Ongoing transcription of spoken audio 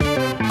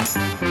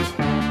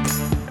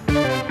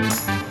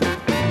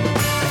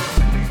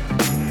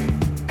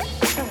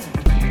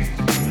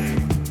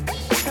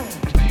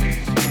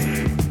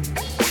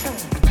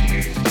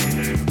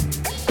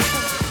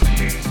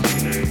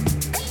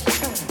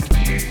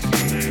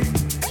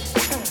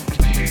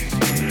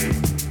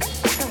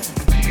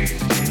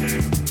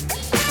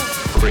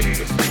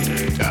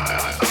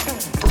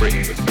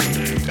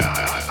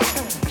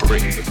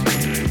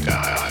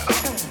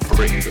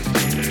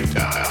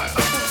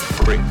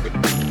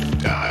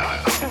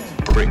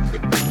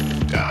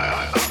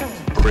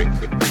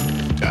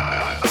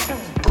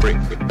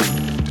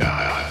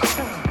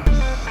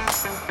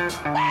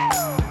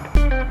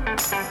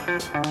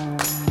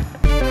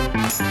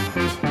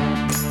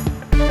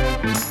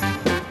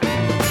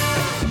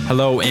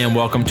Hello and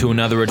welcome to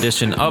another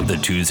edition of the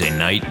Tuesday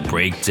Night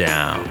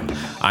Breakdown.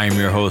 I am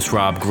your host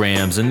Rob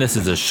Grams, and this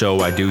is a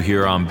show I do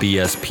here on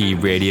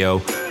BSP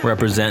Radio,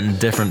 representing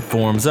different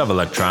forms of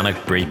electronic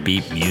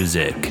breakbeat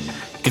music.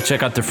 You can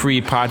check out the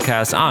free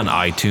podcast on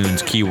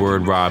iTunes,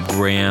 keyword Rob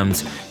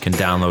Grams. You can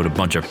download a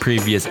bunch of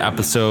previous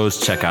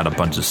episodes, check out a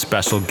bunch of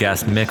special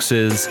guest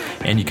mixes,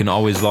 and you can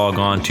always log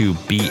on to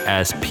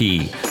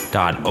bsp.org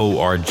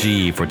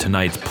for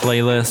tonight's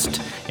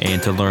playlist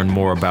and to learn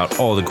more about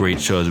all the great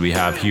shows we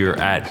have here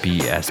at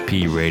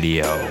BSP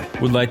Radio.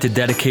 Would like to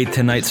dedicate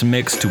tonight's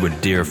mix to a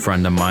dear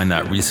friend of mine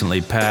that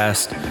recently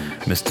passed,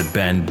 Mr.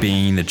 Ben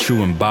Bean, the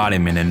true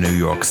embodiment in New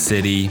York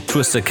City.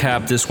 Twist the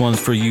cap, this one's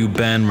for you,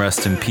 Ben.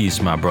 Rest in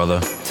peace, my brother.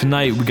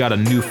 Tonight we got a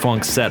new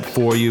funk set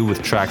for you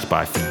with tracks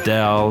by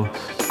Fidel,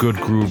 Good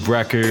Groove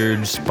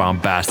Records,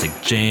 Bombastic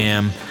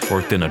Jam,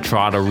 worked in a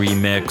Trotta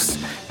remix.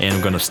 And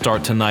I'm going to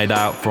start tonight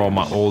out for all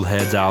my old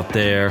heads out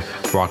there,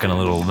 rocking a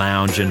little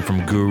lounging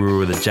from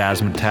Guru or the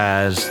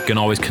Jazzmatazz. You can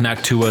always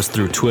connect to us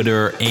through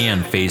Twitter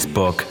and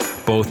Facebook.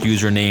 Both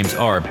usernames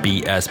are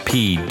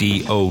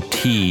BSPDOTORG.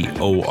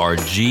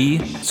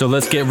 So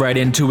let's get right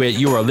into it.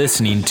 You are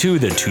listening to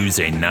the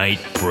Tuesday Night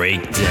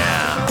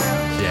Breakdown.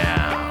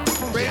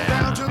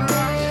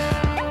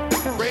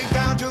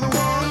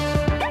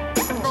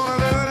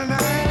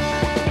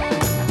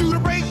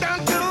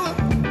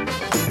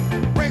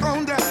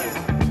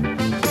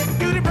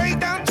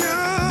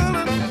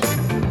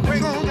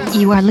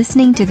 You are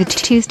listening to the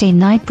Tuesday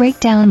Night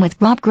Breakdown with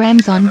Rob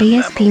Grams on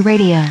BSP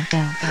Radio.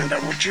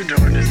 What you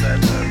doing is that?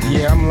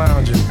 Yeah, I'm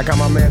lounging. I got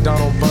my man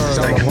Donald Burns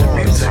on the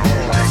horns. I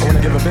want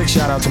to give a big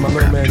shout out to my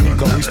little man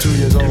Nico. He's 2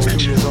 years old.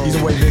 He's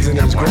away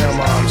visiting his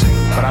grandma's,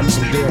 but I miss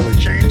him dearly.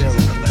 Check that out.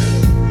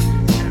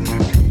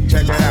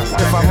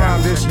 If I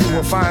rhyme this, you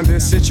will find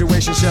this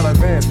situation shall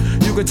advance.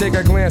 You could take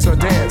a glance or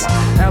dance.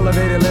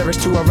 Elevated lyrics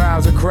to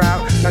arouse a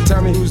crowd. Now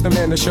tell me who's the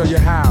man to show you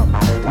how.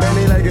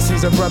 Many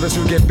legacies of brothers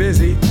who get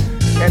busy.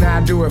 And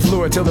I do it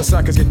fluid till the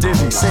suckers get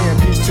dizzy. Saying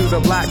peace to the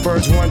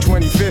Blackbirds,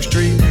 125th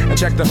Street. And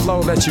check the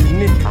flow that's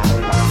unique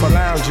for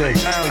lounging.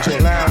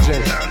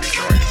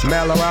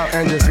 Mellow out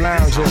and just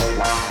lounging.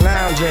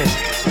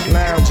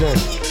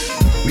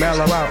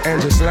 Mellow out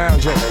and just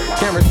lounging.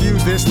 Can't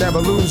refuse this, never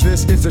lose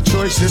this. It's a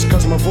choice just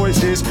cause my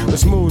voice is the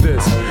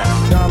smoothest.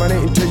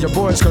 Dominating to your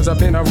boys cause I've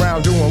been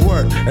around doing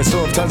work. And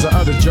so have tons of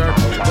other jerk.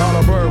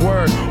 Donald Bird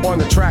word on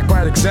the track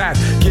right exact.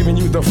 Giving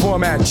you the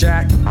format,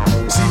 Jack.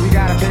 See, we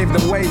gotta pave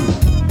the way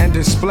and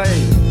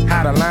display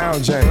how to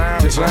lounging.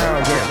 Just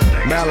lounging.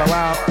 Mellow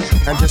out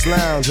and just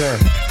lounging.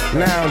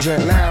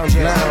 Lounging.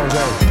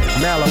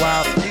 Mellow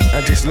out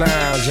and just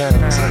lounging.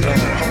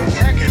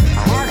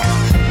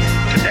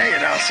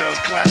 Sells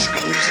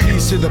classical music.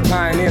 Peace to the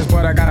pioneers,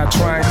 but I gotta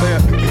try and clear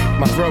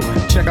my throat.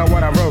 Check out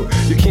what I wrote.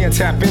 You can't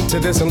tap into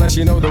this unless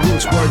you know the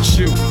roots. Word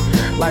shoot,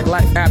 like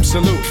life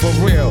absolute for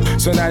real.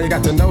 So now you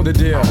got to know the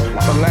deal.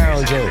 For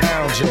lounging,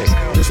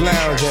 just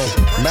lounging,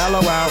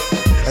 mellow out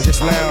and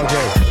just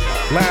lounging,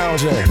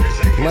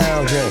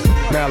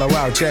 mellow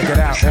out. Check it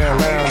out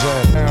and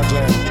lounging.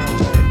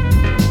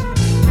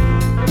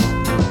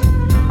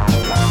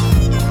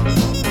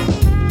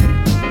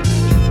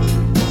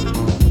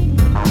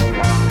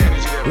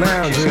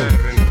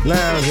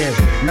 Lounging,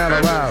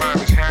 mellow out,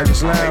 and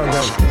just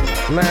lounging.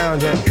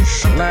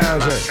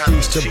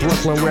 Peace to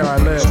Brooklyn where I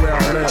live.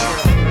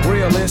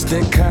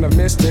 Realistic, kind of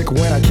mystic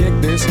when I kick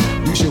this.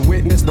 You should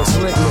witness the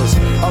slickness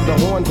of the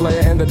horn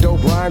player and the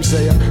dope rhyme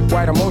sayer.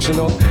 Quite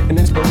emotional and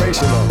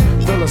inspirational,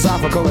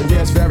 philosophical and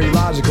yes, very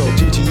logical.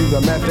 Teaching you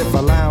the method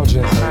for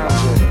lounging.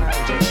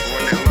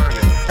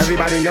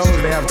 Everybody knows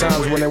they have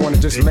times when they want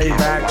to just lay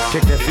back,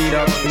 kick their feet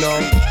up,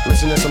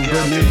 listen to some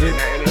good music,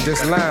 and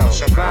just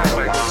lounge.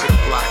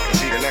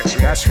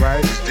 That's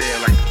right. I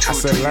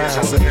said lounge.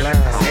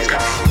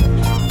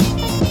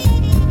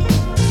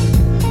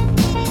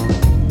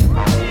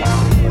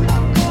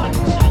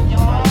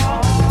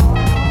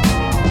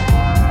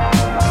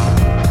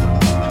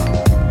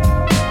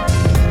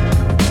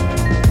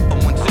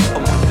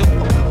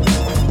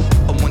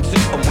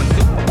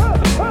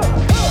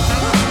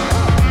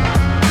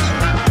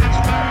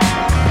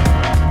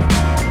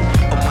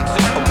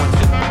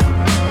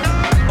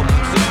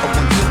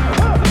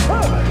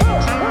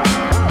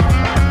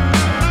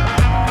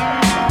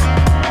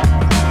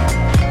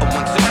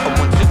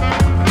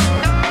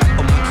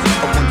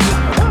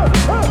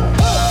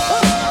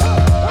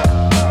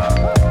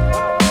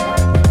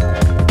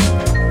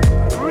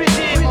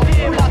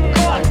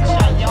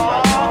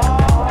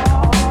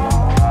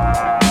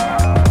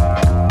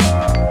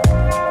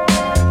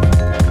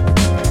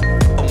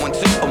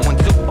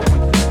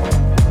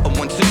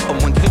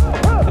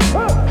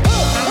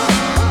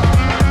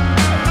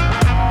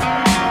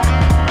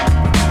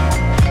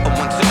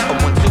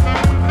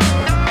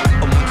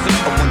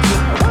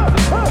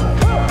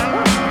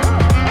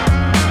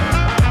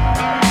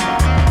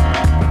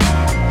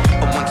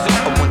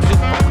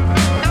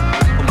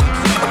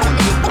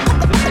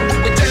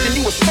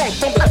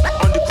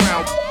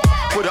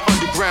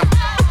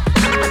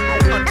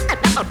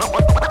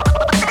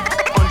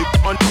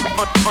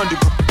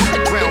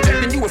 underground,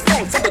 taking you a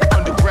song for the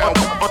underground,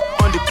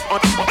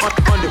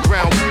 underground,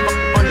 underground.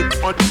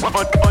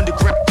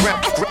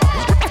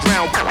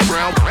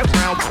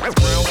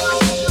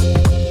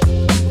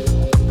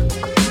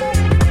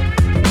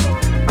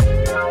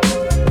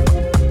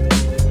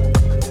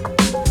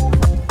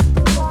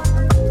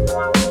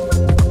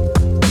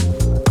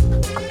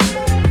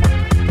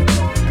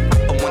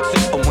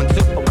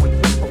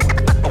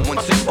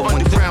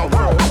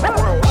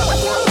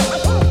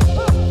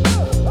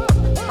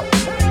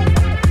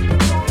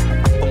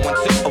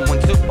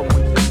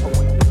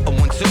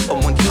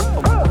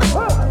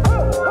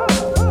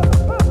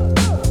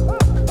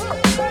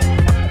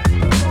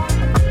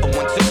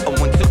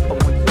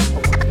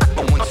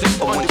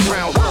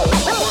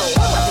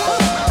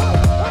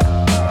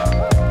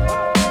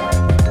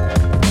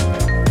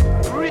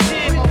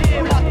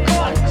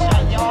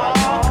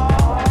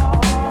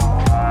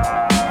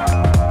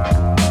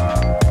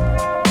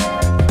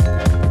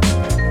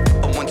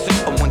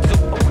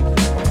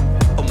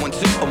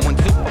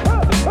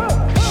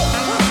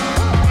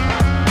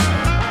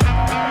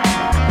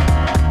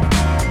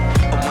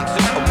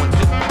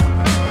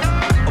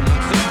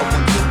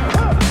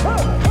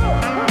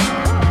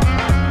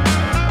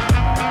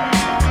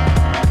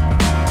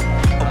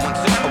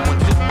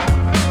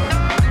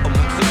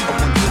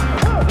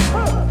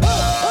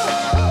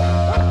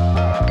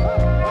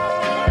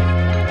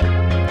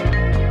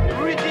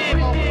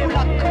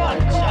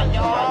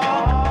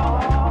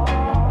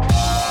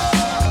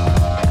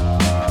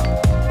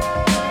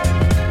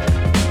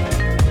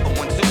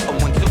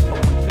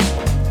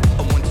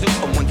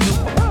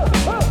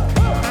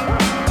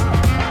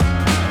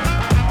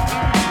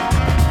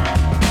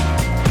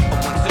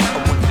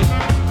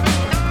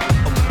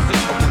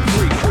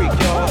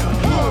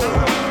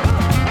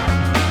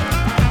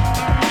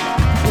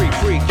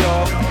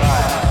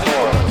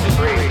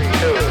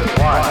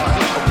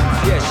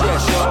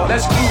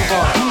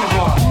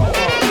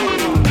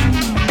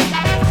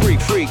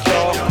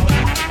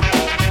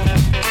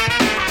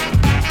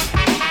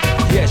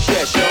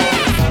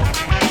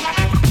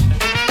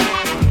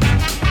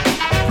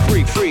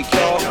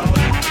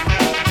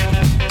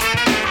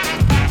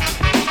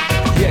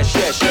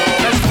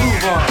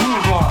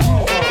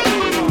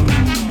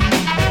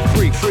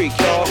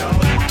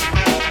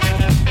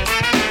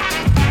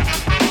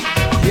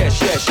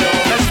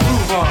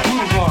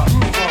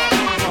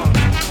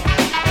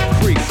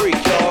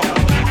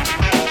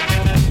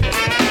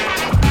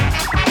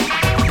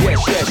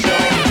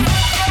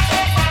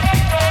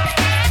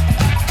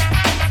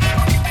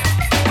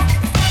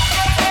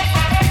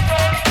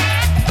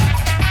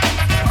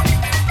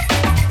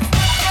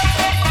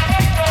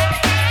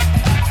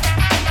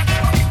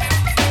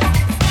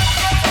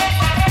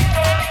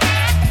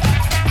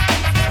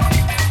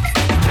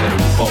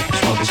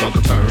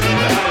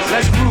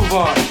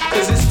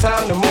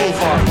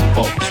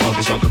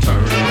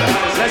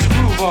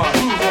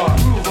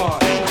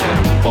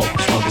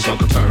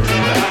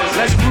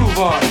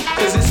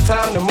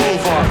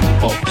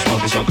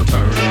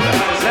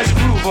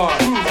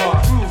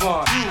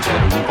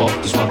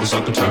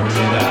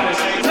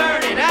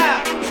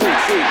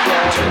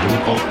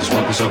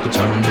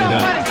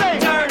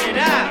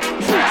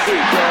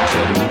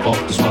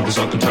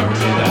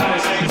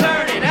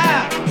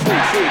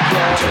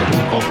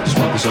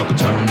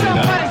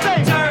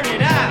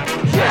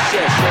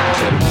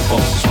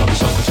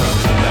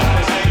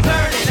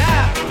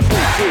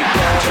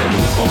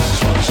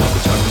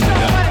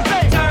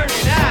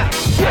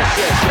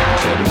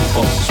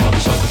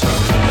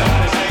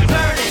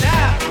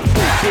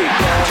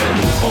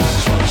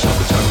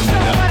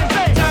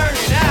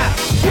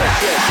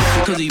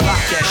 Cause we rock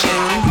that shit,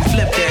 we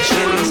flip that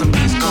shit. Some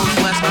East Coast,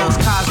 West Coast,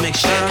 cosmic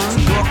shit.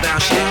 Some northbound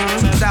shit,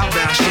 some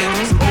southbound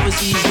shit. Some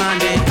overseas,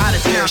 London, out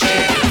of town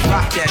shit.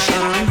 Rock that shit,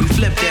 we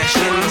flip that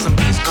shit. Some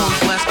East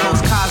Coast, West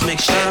Coast, cosmic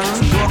shit.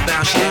 Some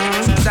northbound shit,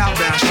 some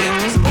southbound shit.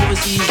 Some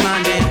overseas,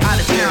 London, out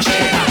of town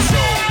shit.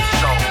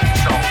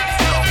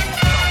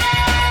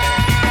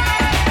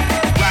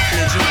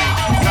 Rockin' the joint,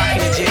 rockin'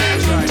 the jam,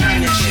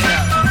 turn that shit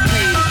up,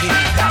 play it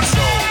again.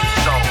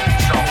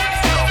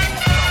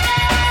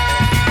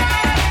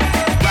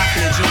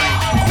 Rockin' the joint,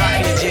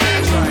 rockin' the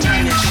jam,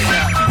 turn that shit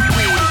up,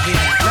 play it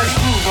again. Let's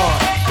move on,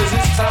 cause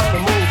it's time to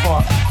move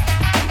on.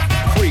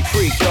 Freak,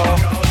 freak, y'all.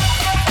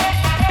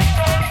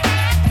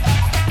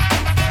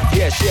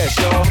 Yes, yes,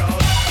 y'all.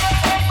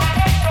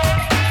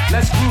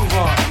 Let's groove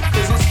on,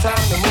 cause it's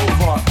time to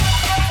move on.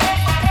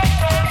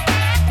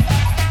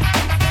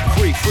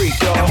 Freak, freak,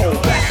 y'all.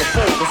 Hold back the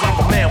phone, cause I'm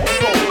a man with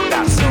soul.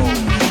 Got soul,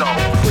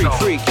 freak,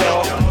 freak,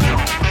 y'all.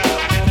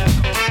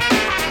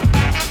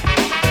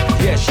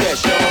 Yes,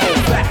 yes, y'all.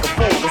 Hold back the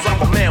phone, cause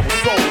I'm a man with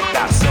soul.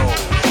 Got soul,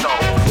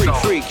 freak,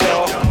 freak,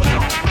 y'all.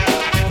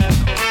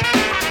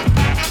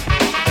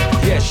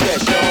 Yes,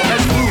 yes, y'all.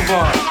 Let's move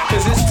on,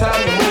 cause it's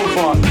time to move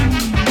on.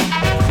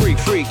 Freak,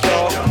 freak,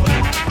 y'all.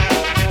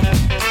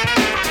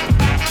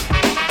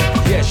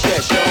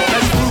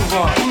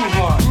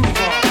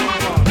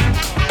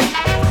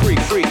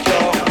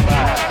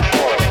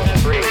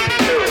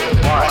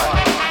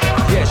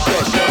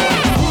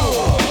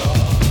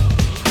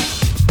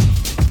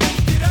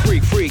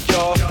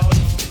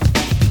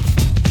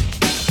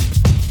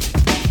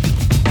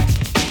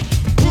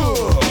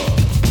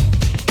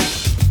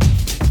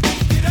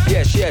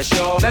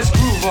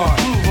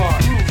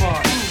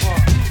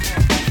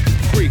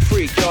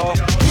 freak, y'all.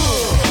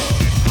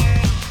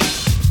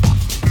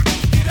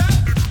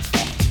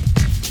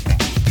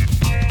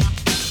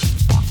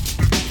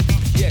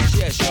 Yes,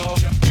 yes, y'all.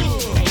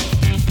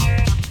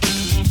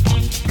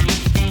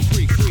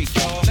 Freak, freak,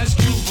 y'all. Let's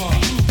groove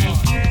on.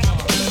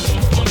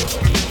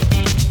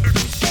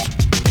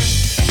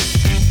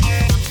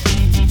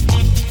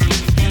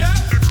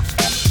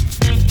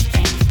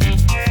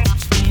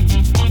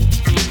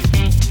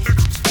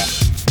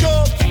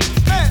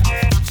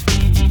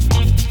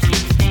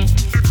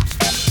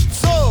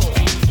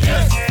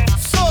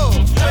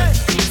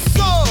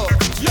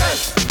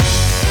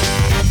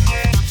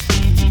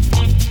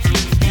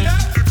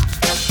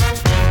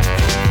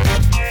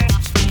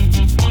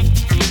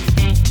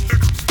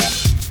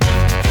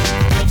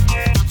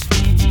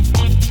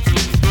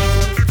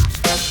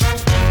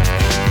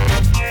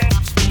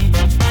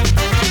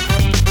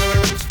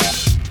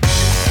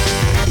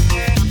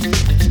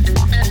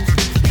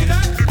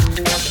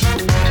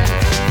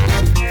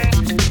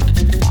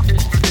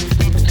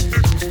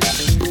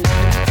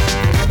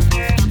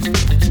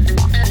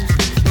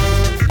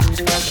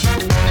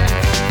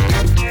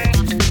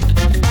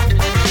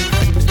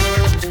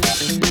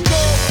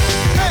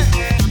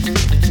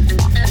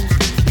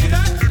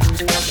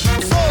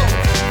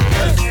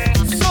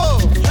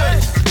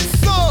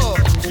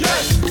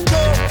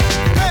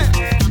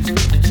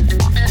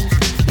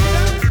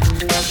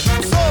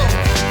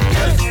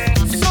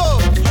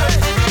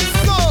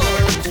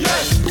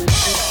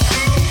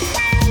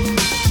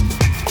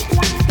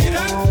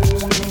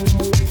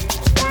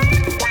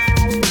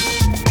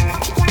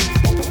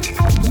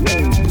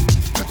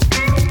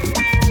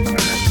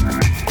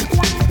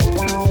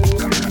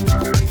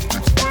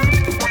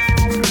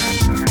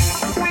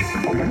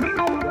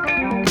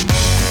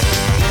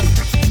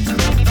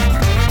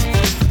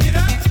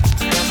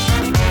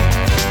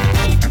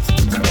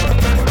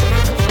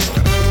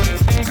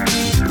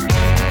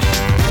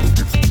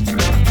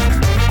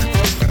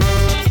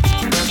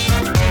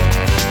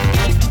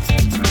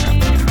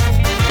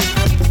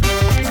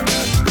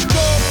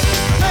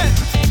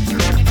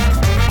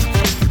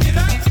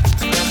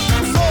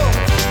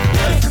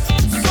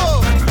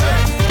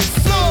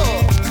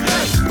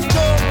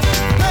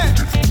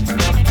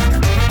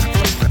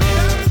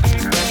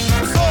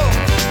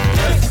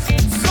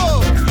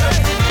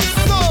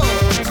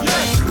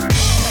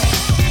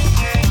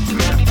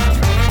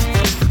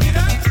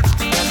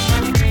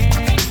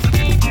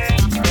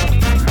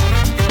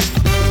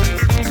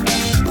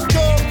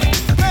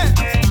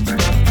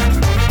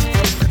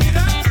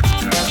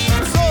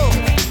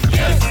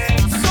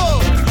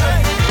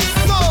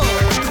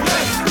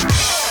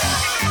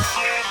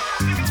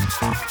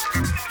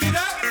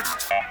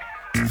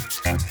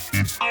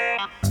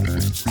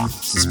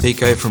 This is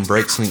Pico from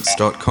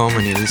Breakslinks.com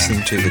and you're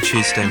listening to the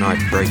Tuesday Night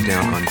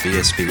Breakdown on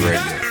BSB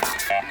Radio.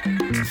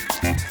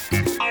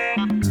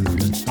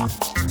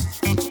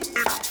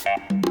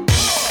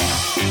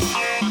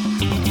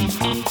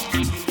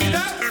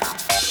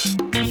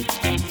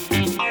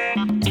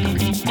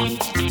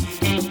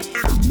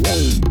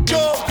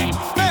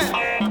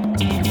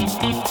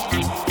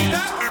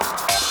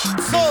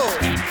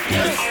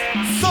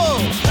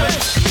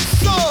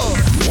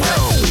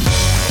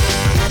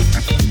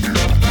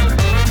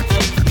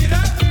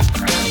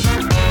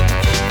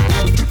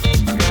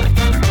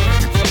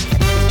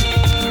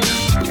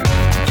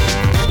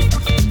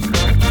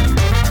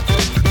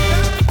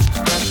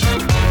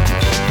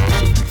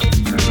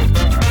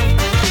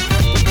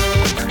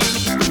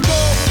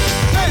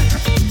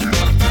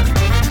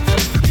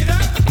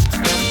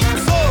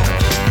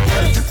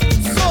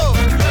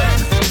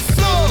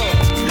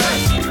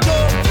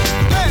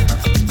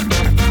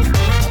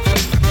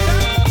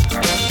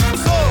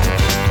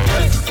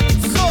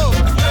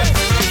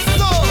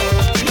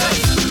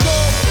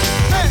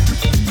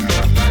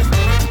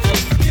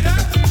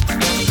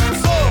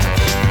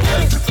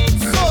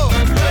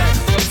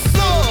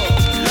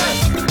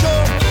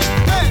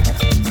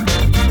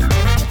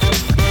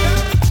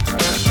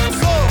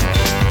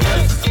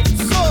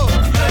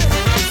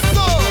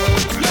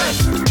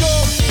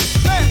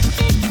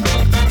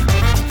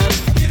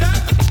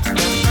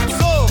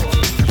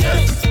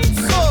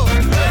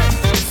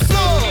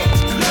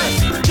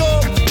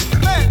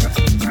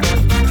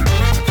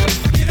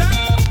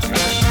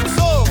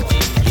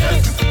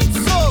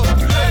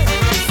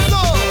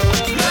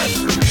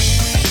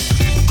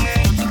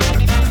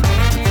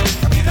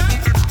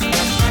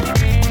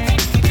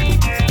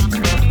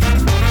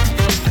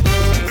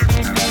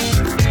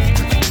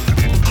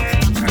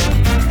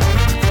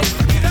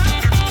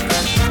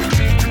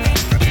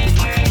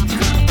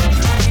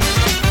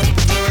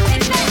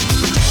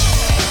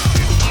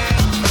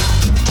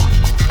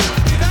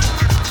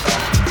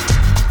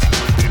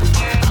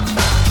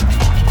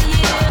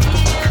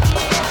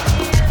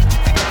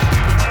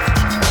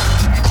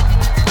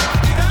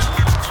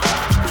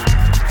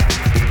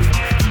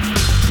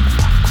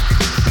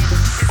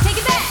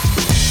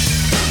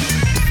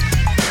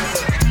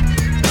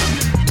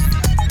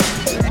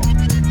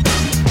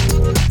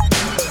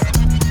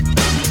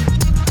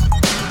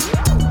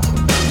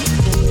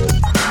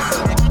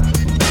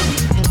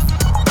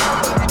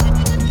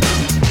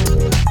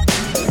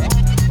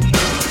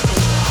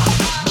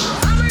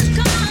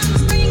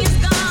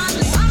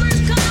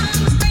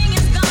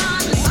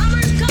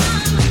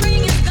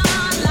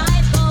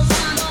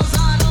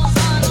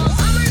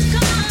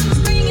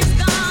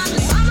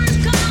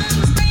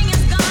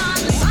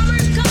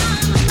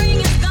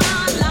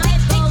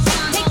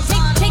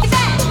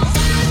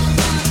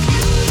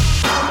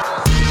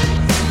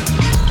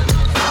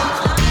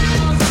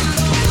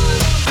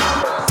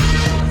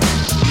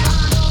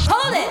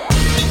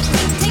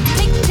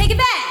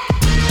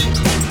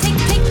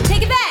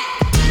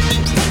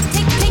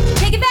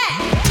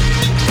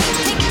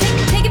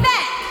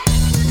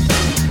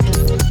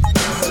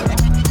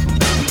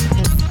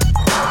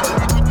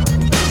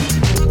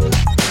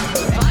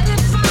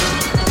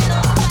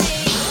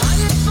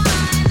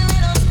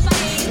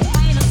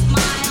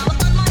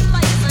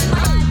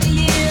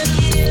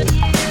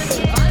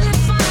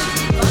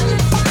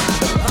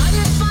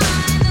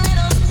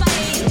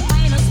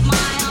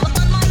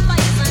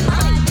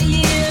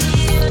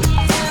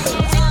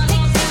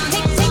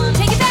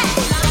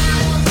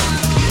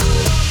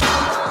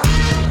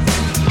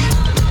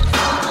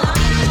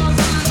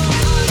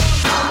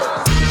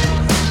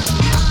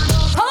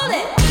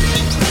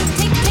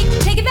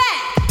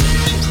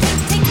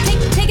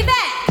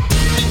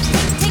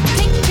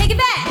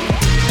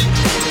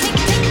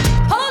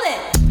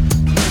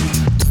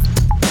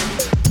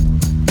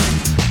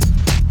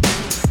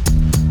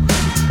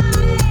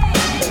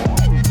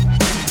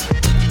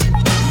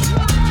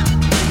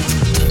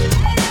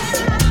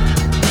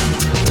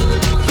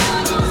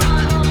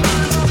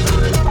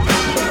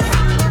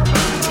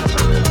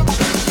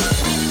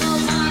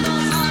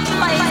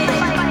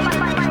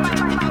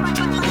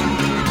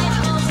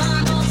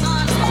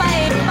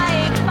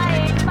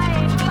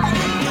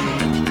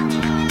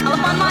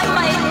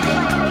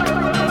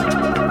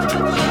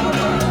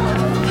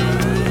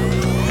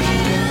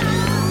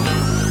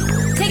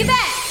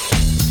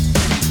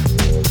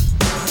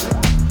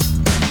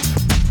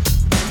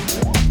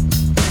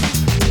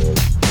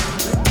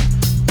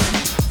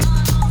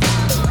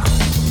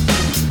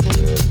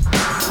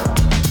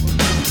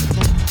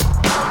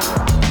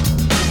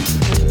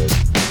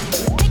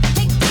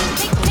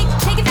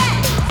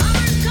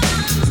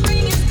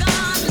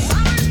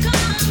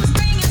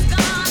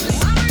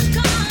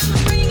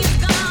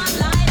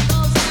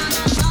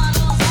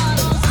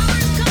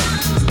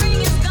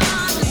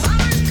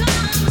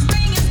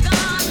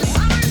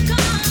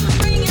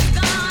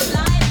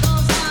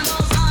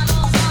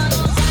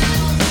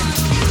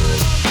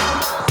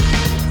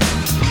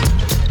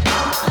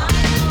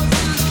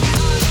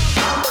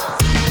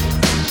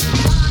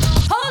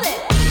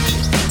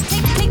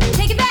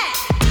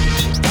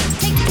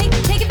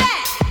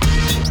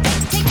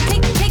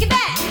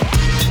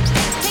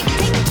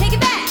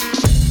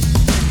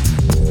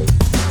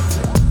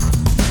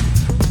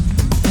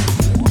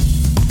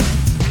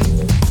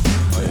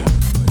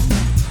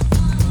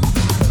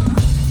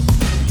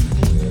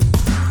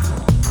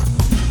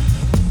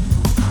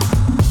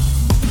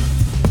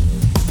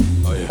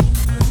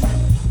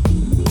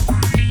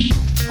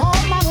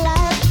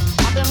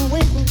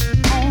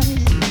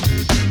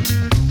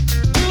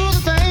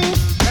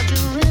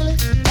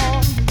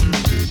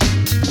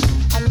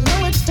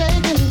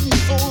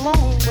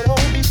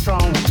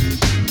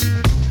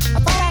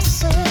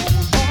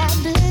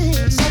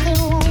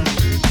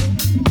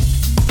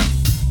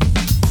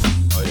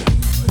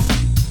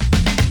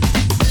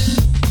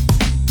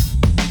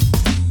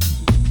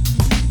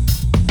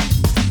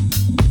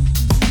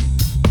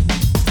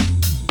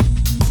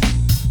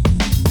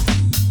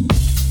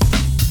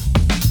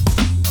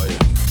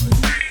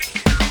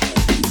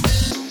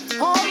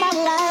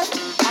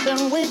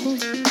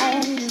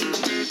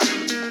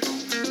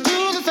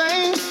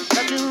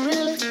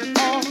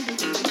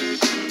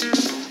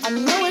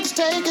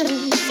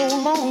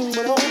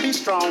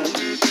 strong.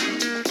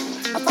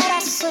 I thought I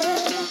said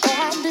or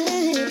I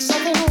did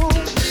something wrong.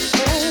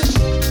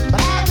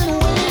 But I've been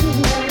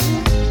waiting on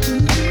you.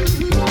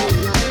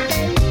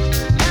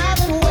 I've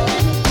been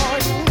waiting for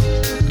you.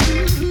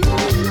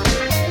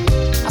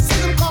 I see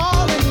them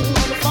calling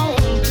on the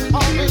phone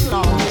all day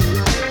long.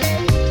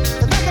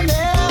 There's nothing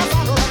else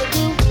I'd rather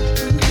do.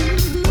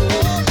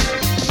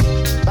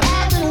 But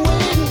I've been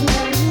waiting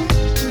on you.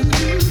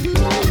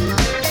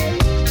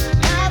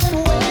 I've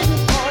been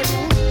waiting for you.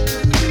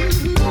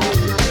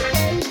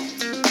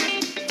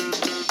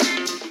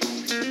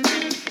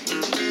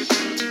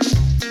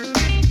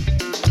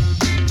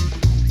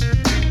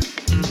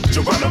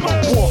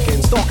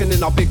 Walking, stalking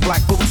in our big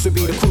black boots. We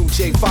be the crew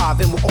J5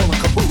 and we're all in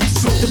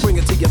caboose. To bring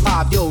it to you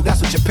live, yo,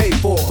 that's what you pay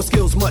for. With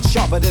skills much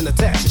sharper than a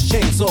Texas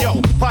chainsaw.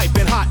 Yo,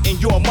 piping hot and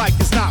your mic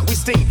is not. We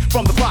steam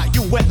from the pot.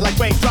 You wet like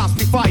raindrops.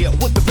 We fire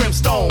with the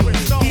brimstone.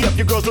 Heat up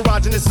your girls'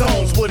 erogenous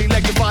zones with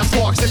electrified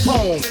sparks and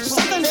poems.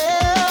 Something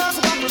else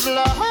about this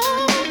love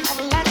I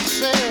would like to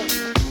say.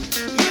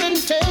 You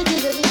didn't take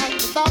it like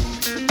you thought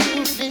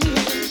you did.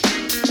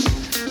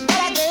 But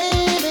I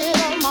gave it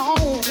on my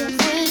own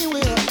free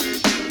will.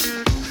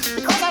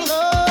 Because I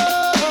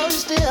love you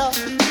still.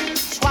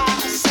 That's why I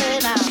say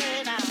now.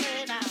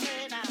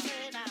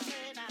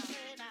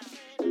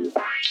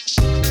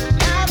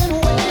 I've been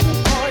waiting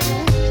for you.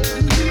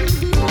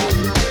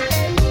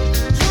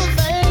 Do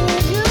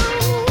things you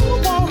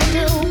wanna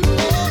do.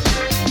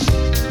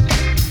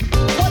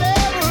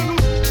 Whatever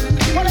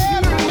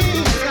it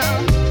means,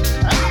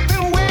 I've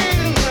been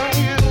waiting on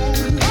you.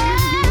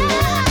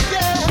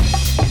 Yeah.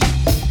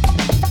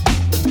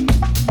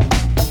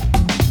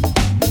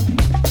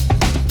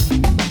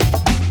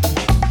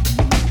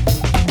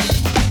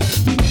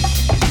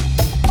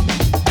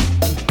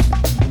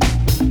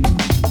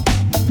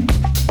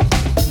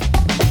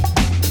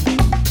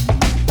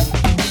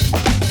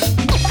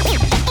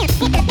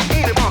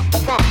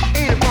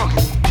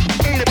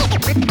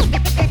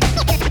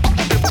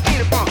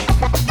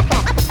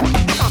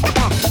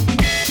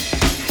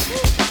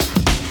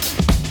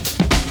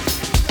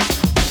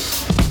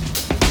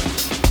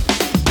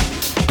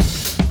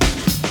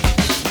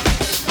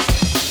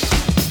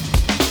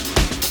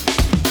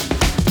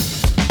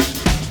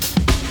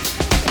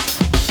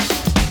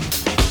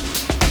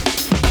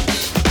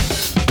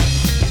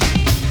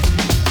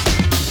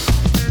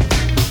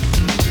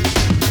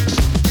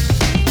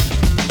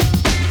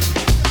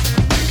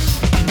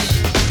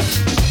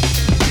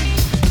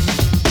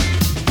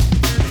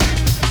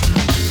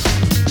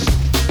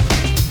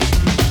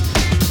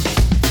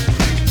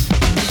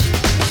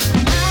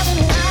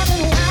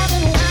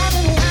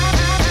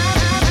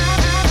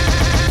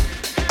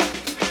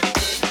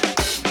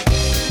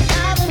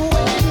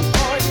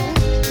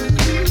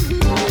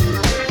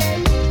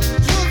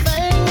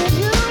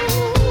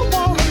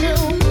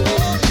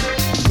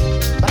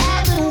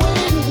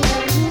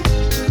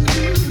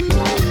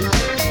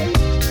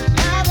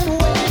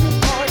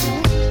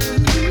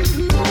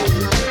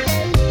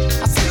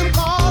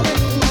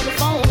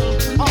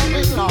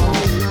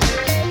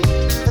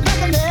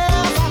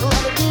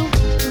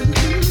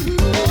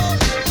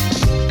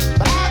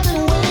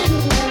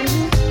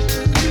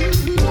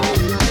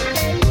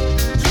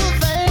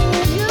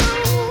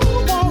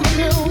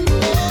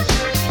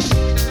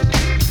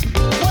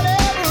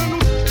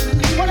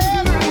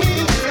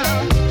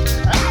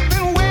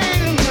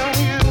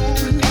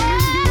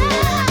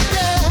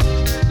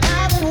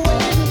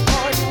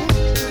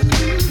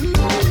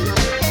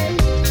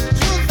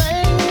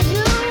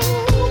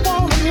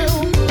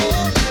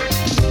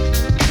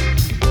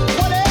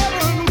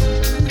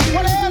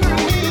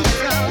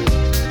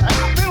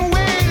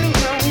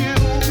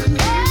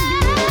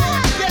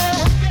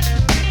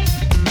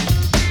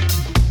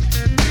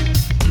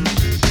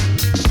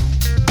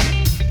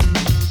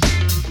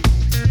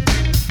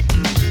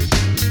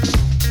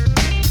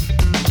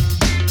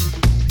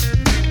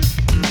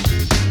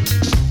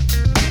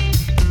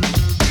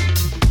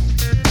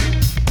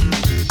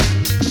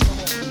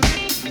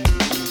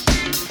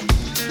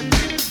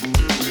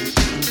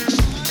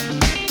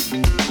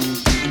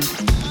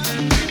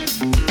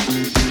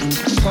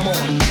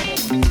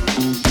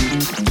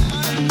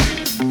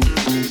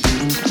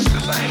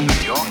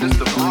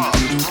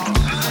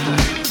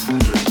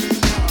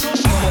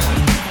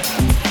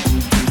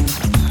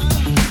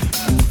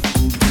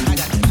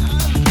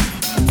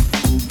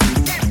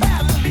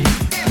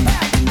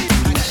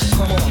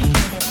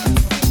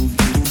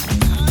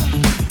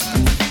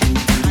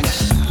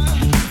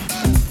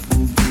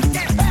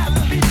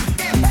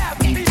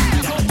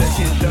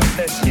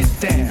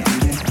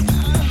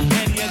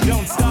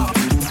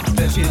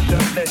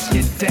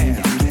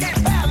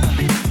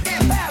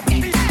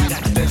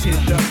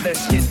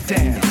 Let's get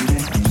down.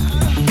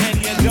 And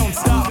you don't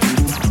stop.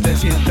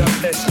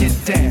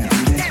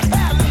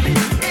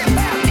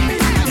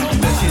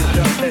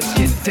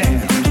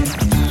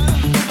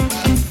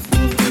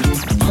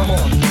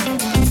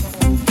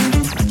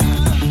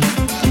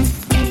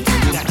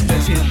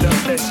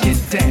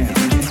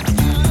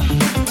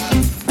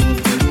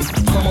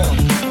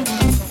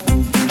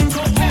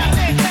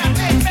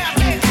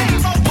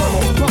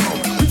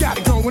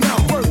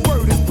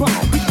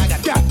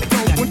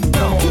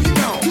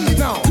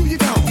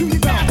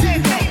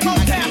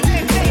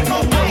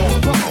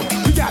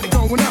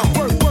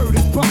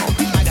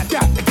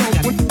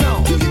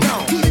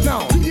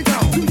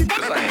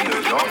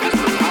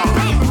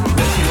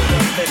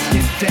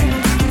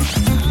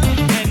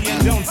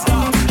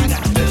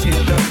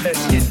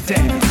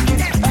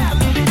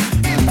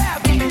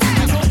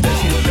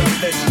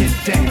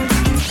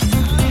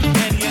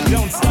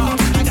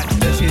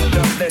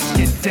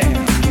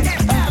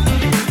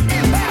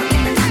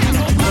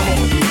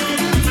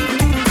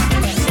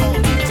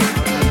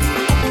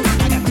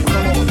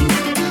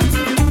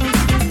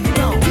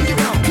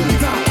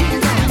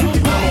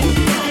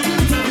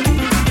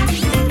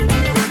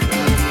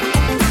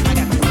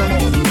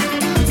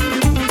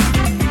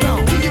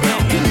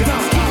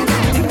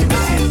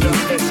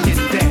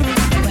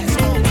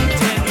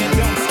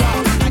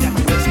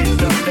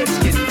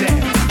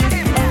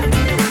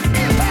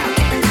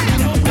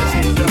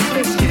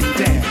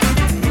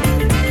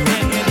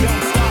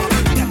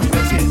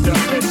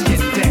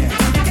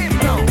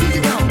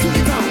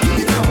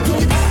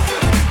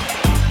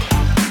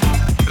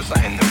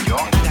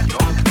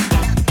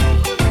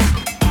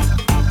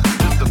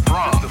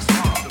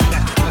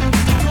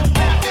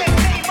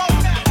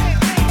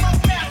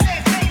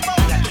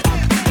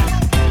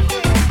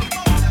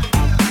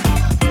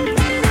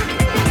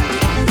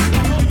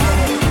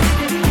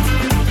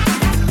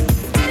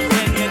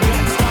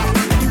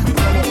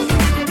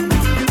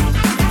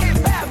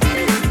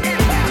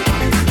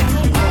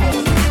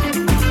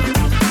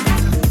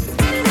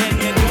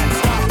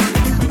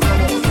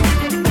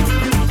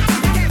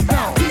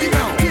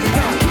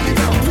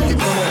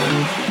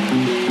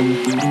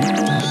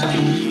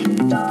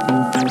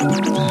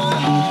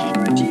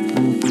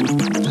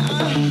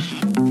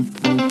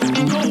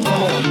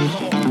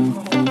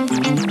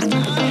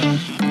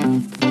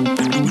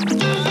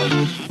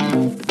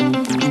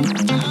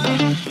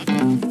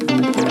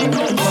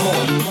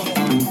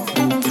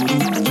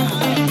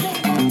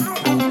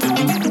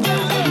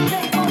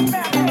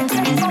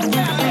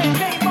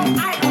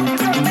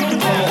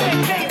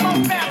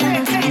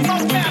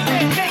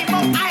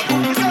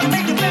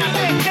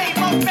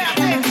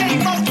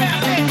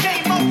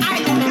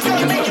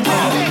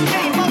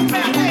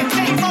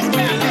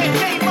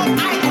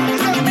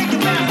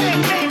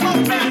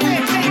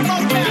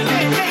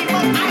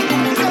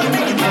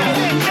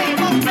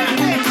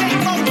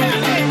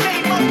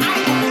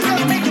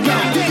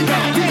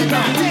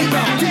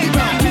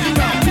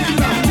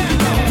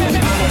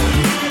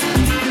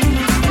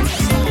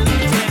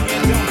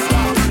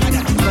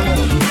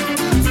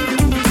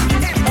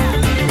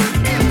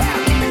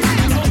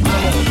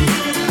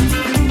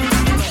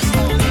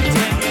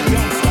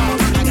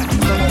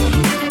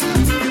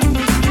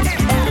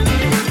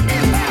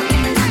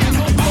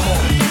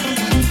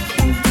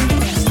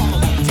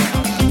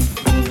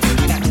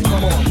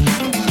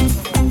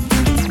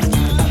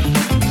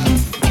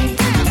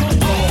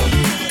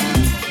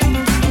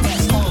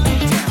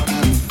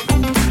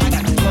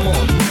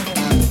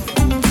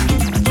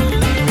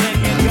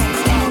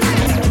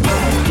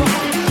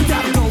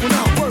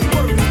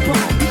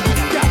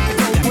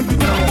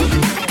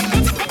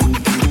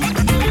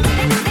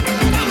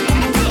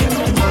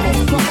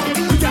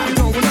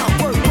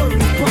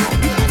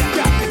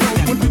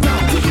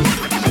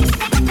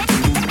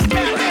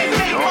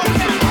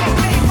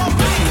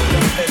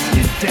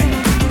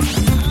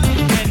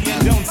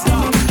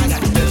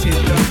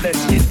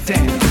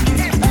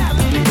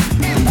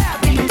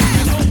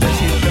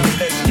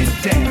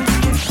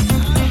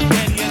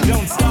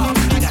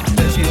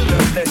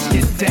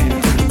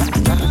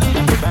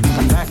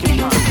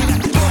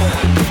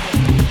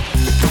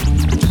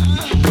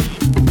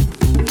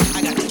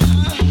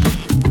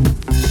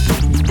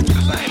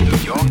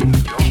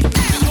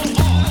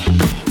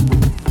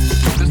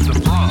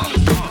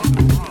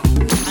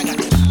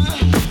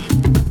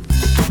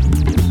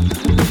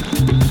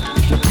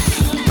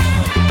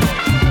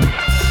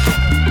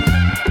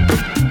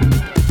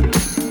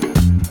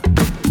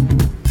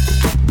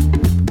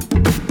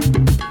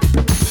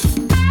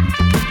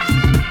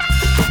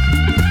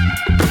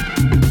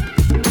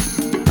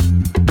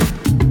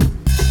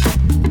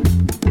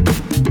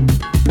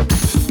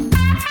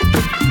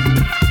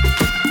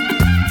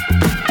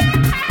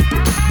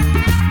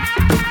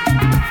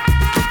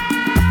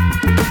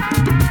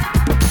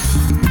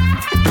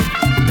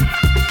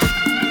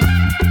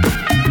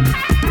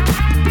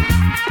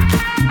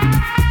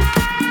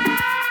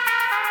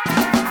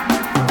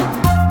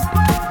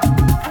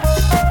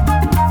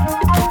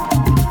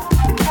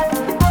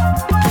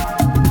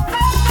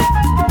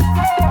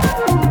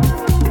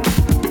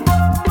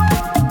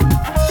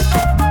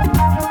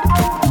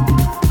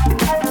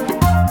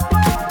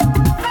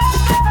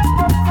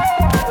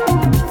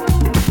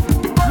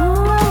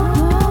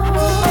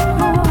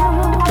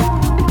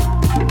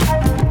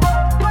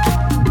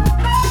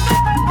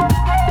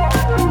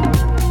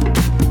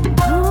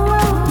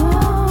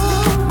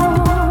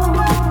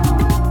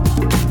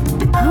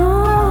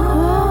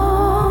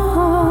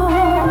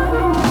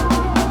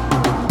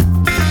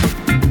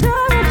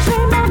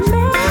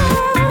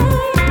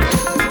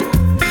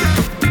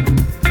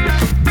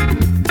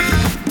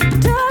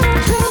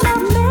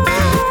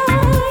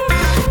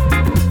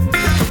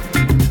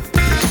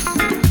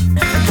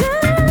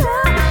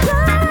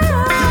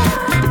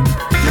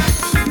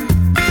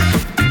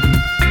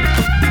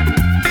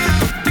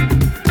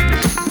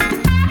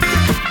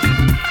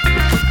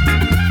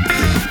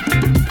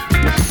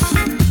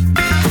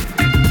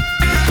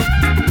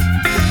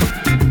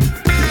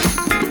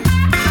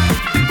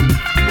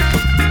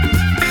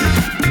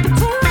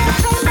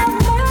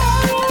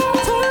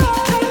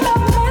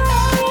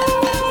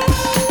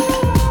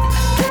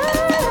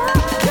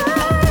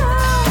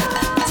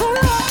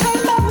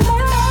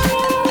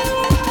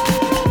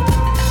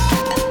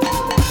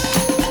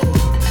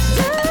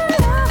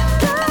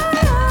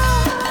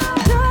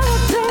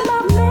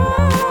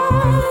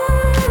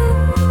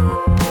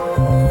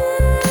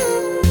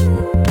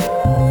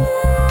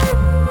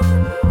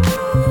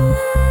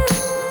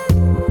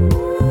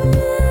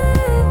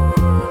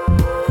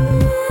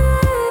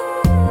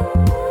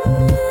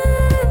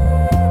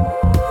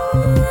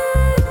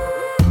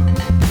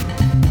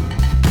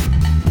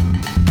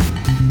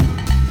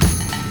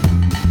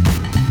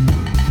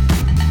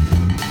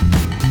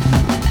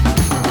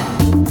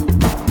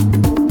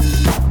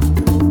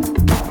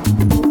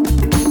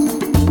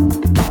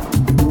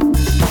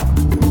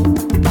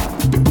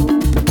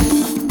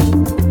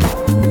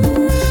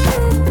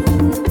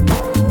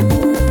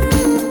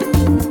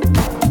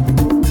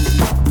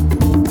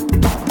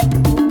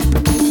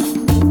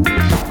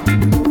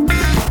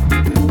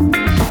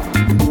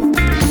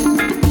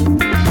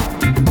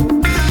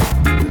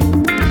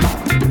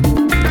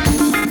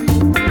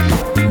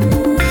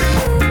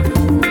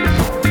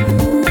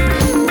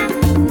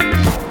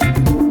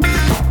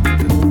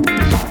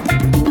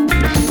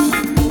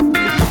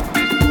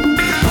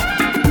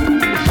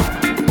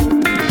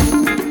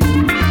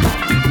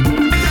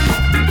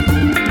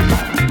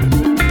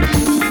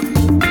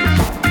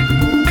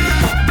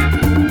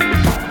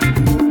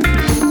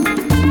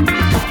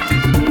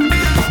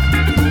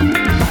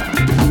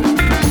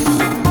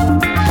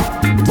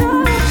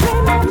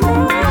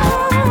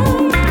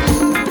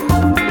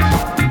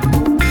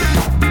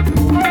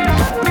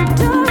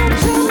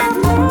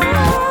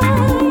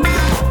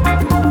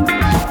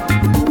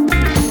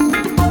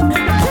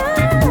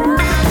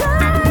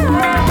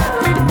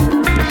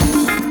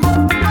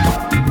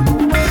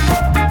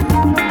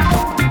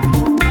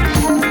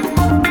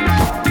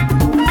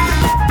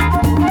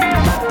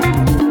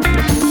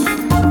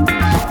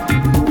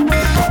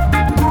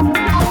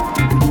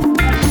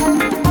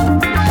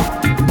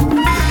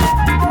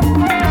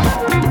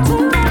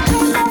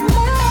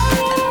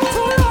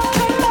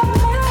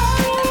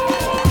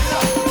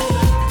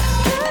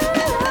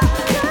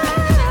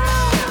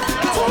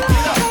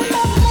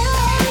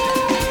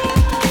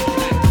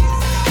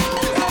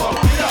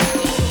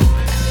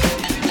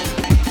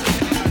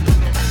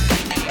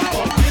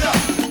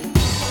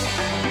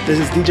 This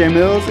is DJ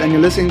Mills, and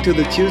you're listening to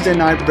the Tuesday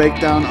Night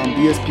Breakdown on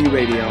BSP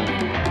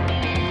Radio.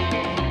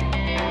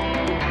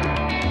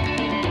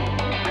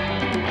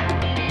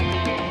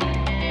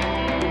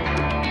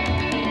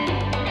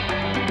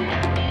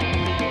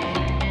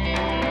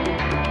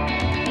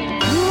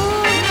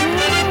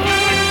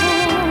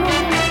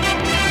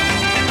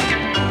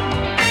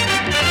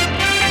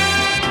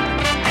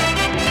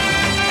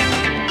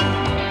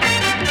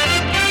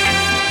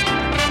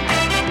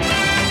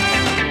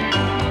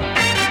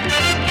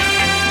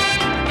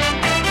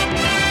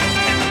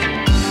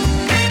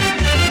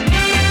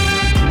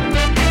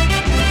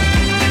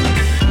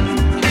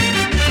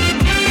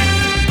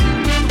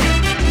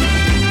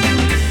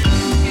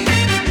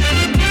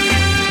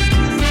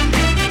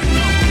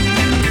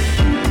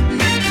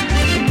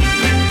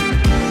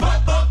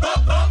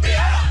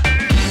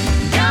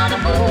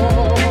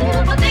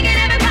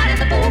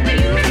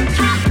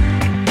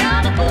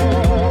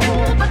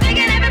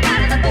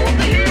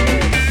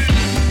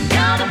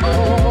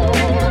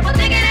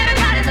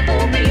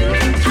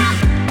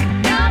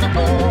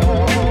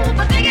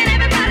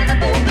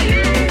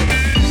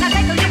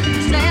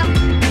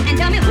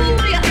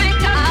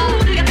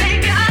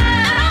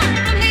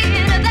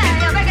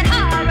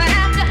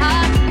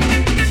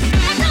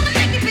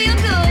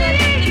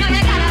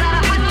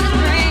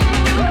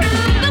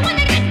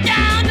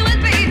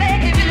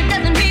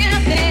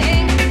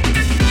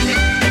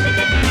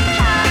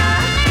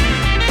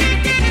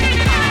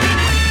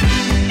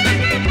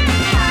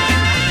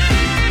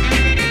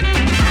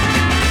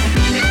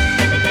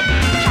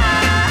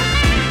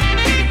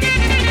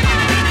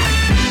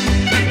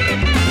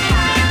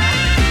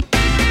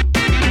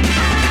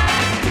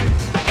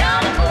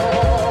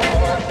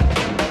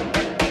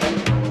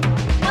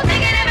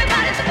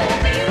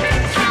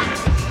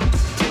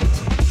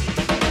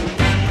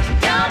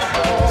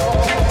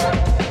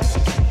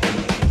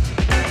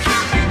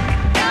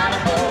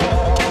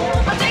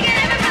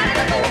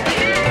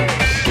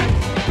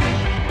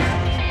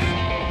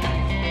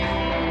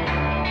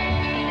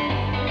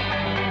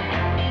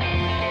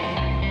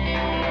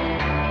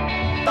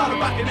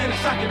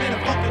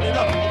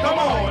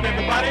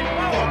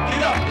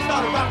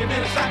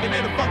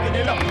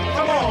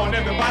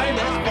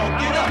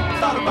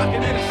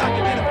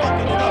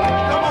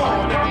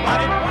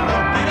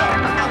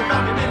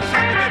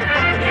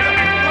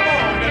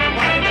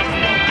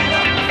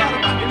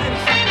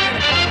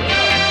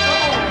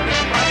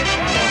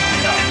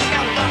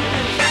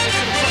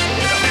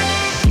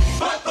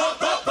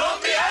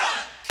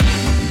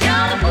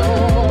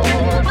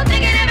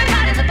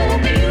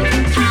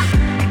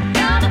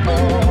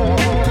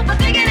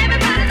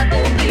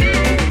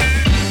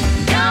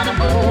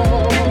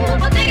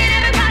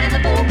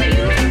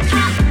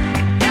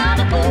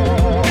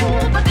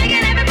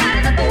 Thinking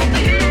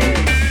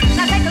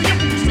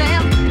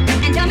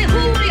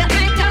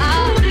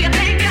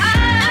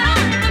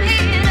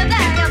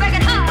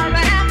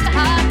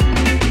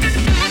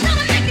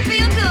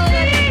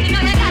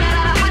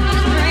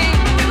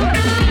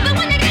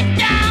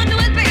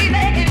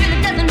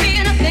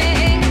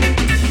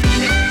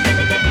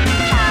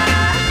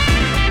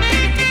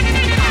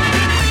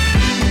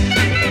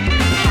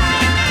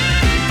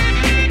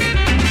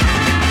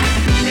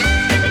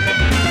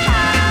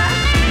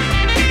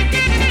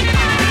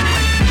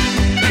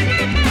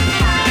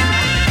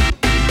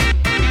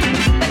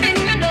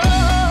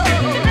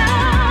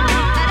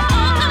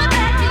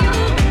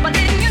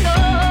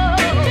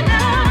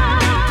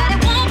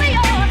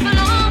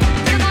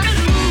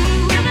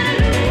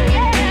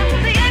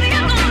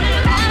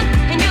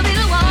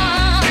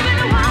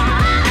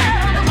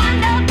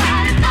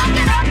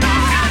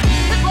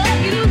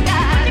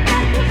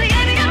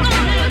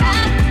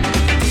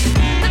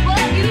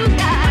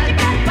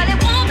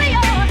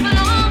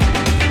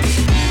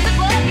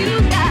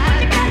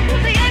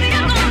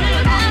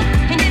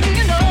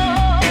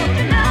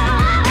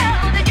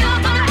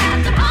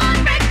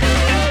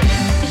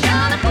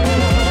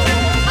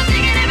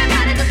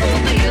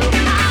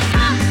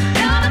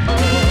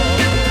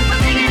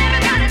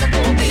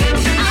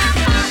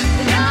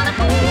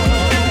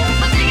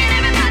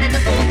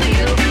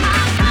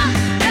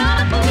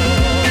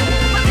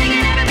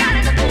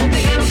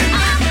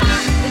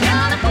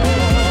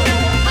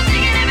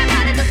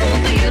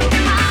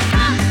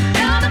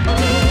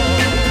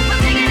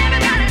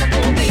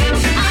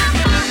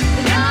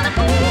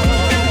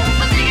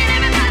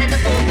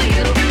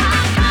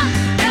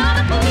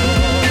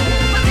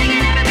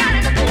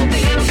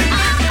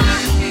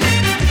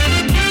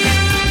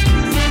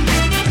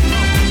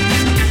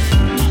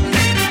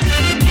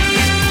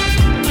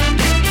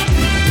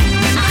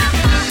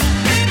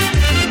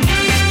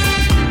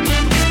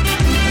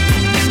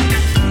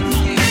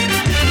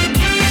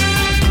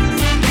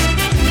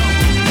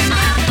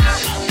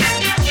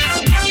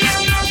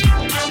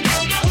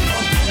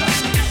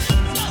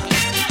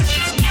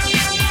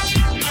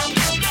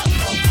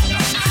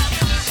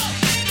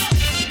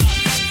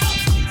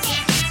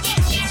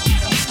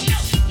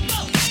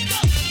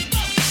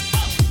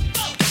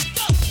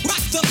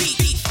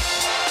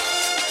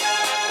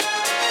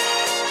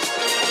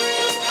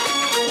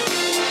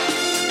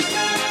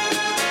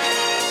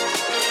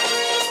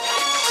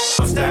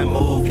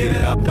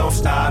up, don't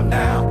stop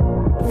now.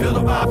 Feel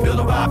the vibe, feel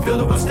the vibe, feel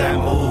the what's that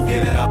move?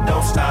 Get it up,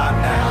 don't stop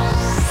now.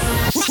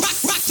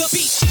 Rock the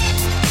beat.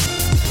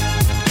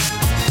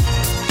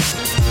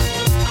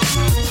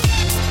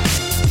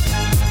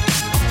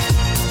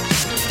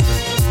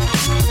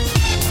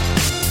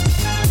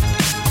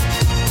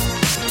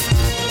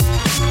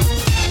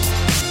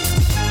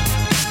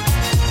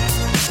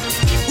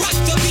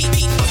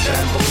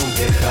 That move,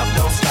 get it up,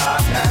 don't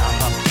stop now.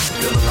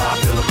 Feel the vibe,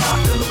 feel the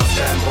vibe, feel the what's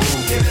that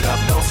move? Get it up,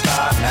 don't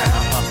stop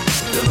now.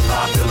 Feel the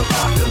vibe, feel the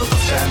vibe, feel the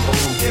what's that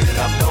move? Get it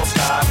up, don't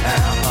stop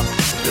now.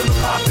 Feel the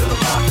vibe, feel the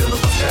vibe, feel the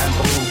what's that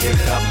move? Get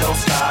it up, don't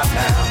stop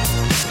now.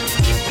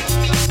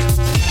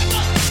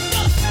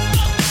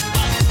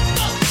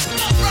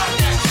 Rock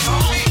that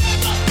song.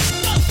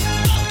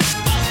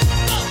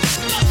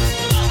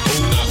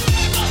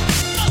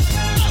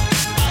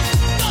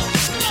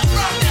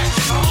 Rock that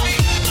song.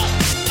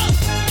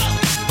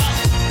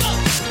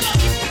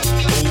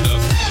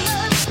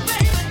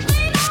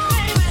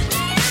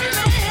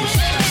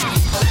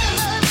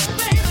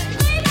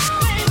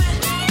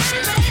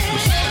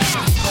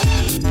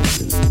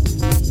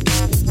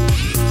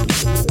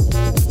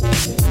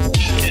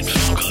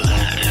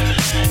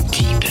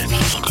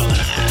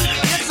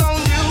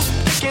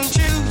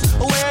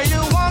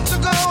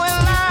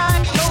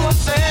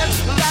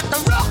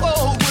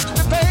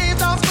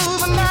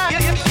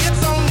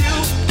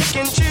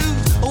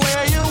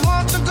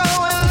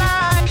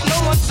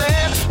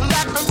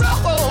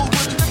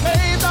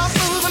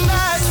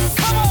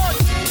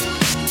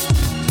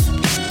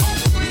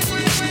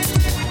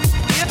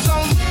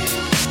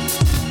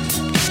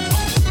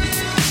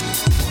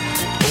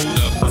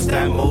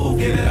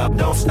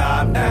 Don't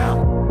stop now.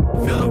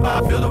 Feel the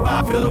vibe, feel the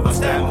vibe, feel the what's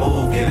that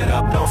move? Get it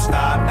up, don't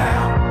stop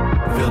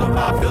now. Feel the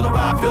vibe, feel the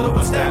vibe, feel the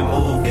what's that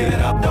move? Get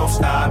it up, don't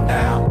stop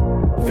now.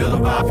 Feel the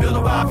vibe, feel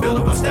the vibe, feel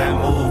the what's that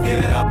move?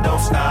 Get it up, don't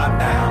stop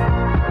now.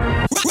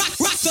 Rock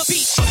the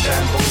beat. What's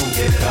that move?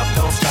 Get it up,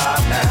 don't stop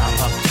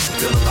now.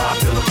 Feel the vibe,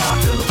 feel the vibe,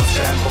 feel the what's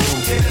that move?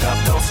 Get it up,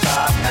 don't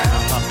stop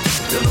now.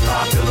 Feel the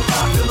vibe, feel the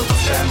vibe, feel the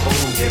what's that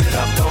move? Get it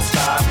up, don't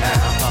stop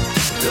now.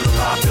 Feel the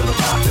vibe, feel the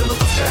vibe, feel the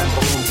what's that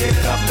move? Get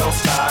it up, don't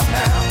stop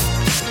now.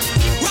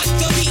 Rock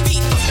the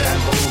beat. What's that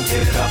move?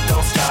 Get it up,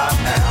 don't stop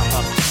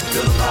now.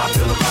 Feel the vibe,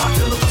 feel the vibe,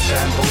 feel the what's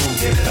that move?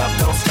 Get it up,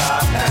 don't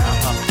stop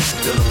now.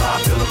 Feel the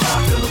vibe, feel the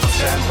vibe, feel the what's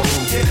that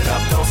move? Get it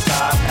up, don't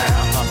stop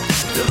now.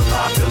 Feel the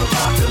vibe, feel the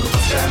vibe, feel the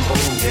what's that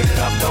move? Get it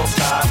up, don't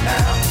stop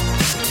now.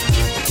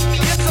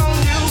 It's on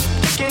you,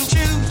 pick and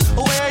choose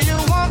where you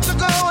want to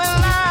go in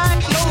life.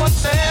 No one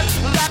said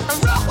that the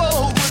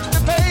road would be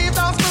paved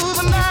on smooth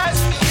and nice.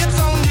 It's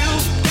on you,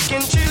 pick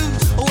and choose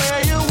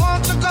where you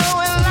want to go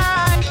in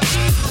life.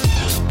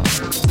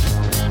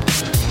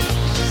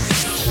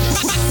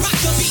 Rock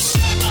the beat.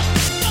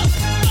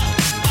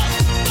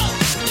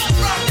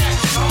 Rock that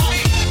song.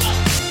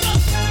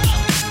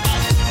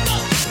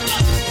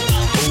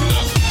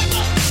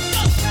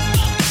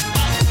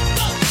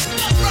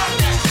 Rock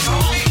that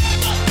song.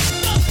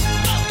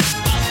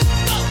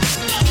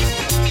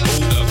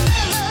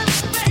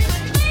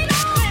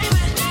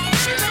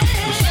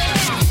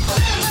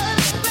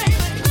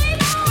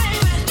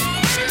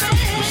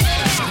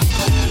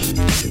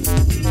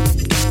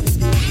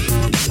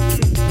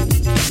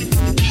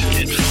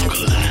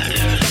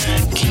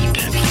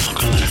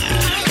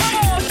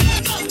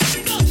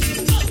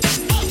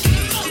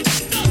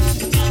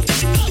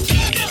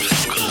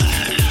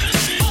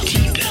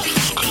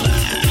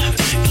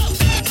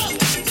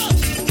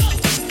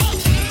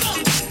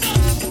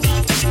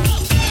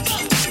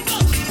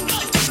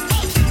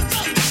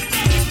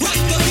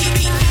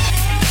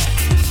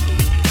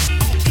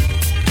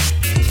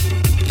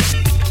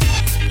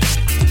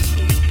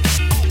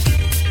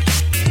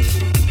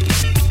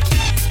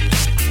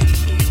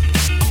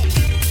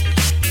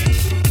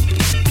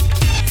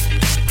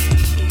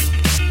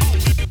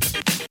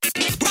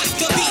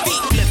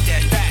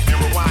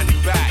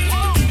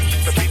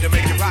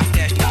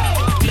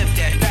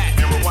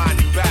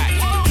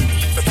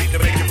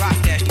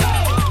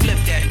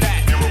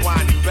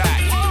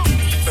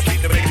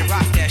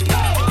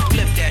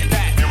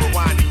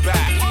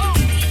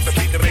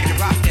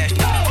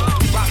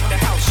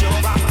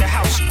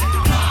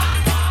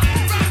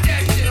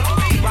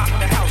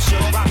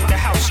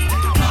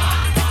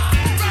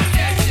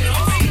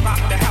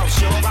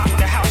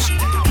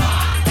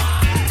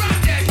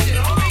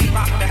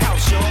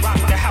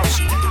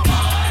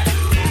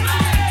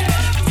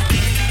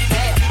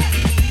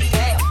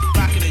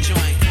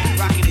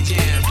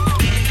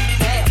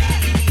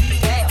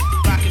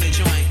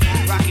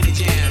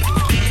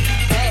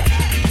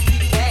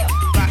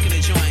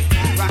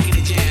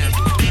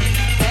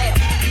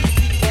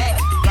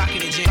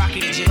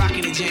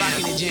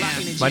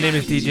 My name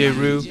is DJ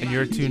Rue, and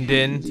you're tuned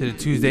in to the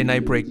Tuesday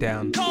Night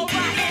Breakdown. Clap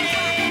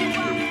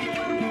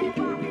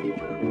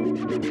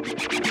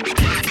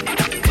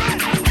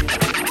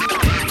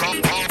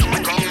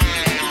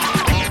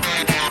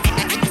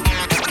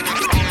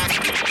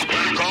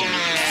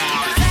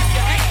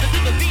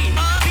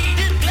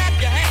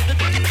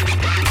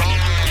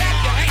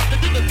your hands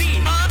to the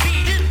beat.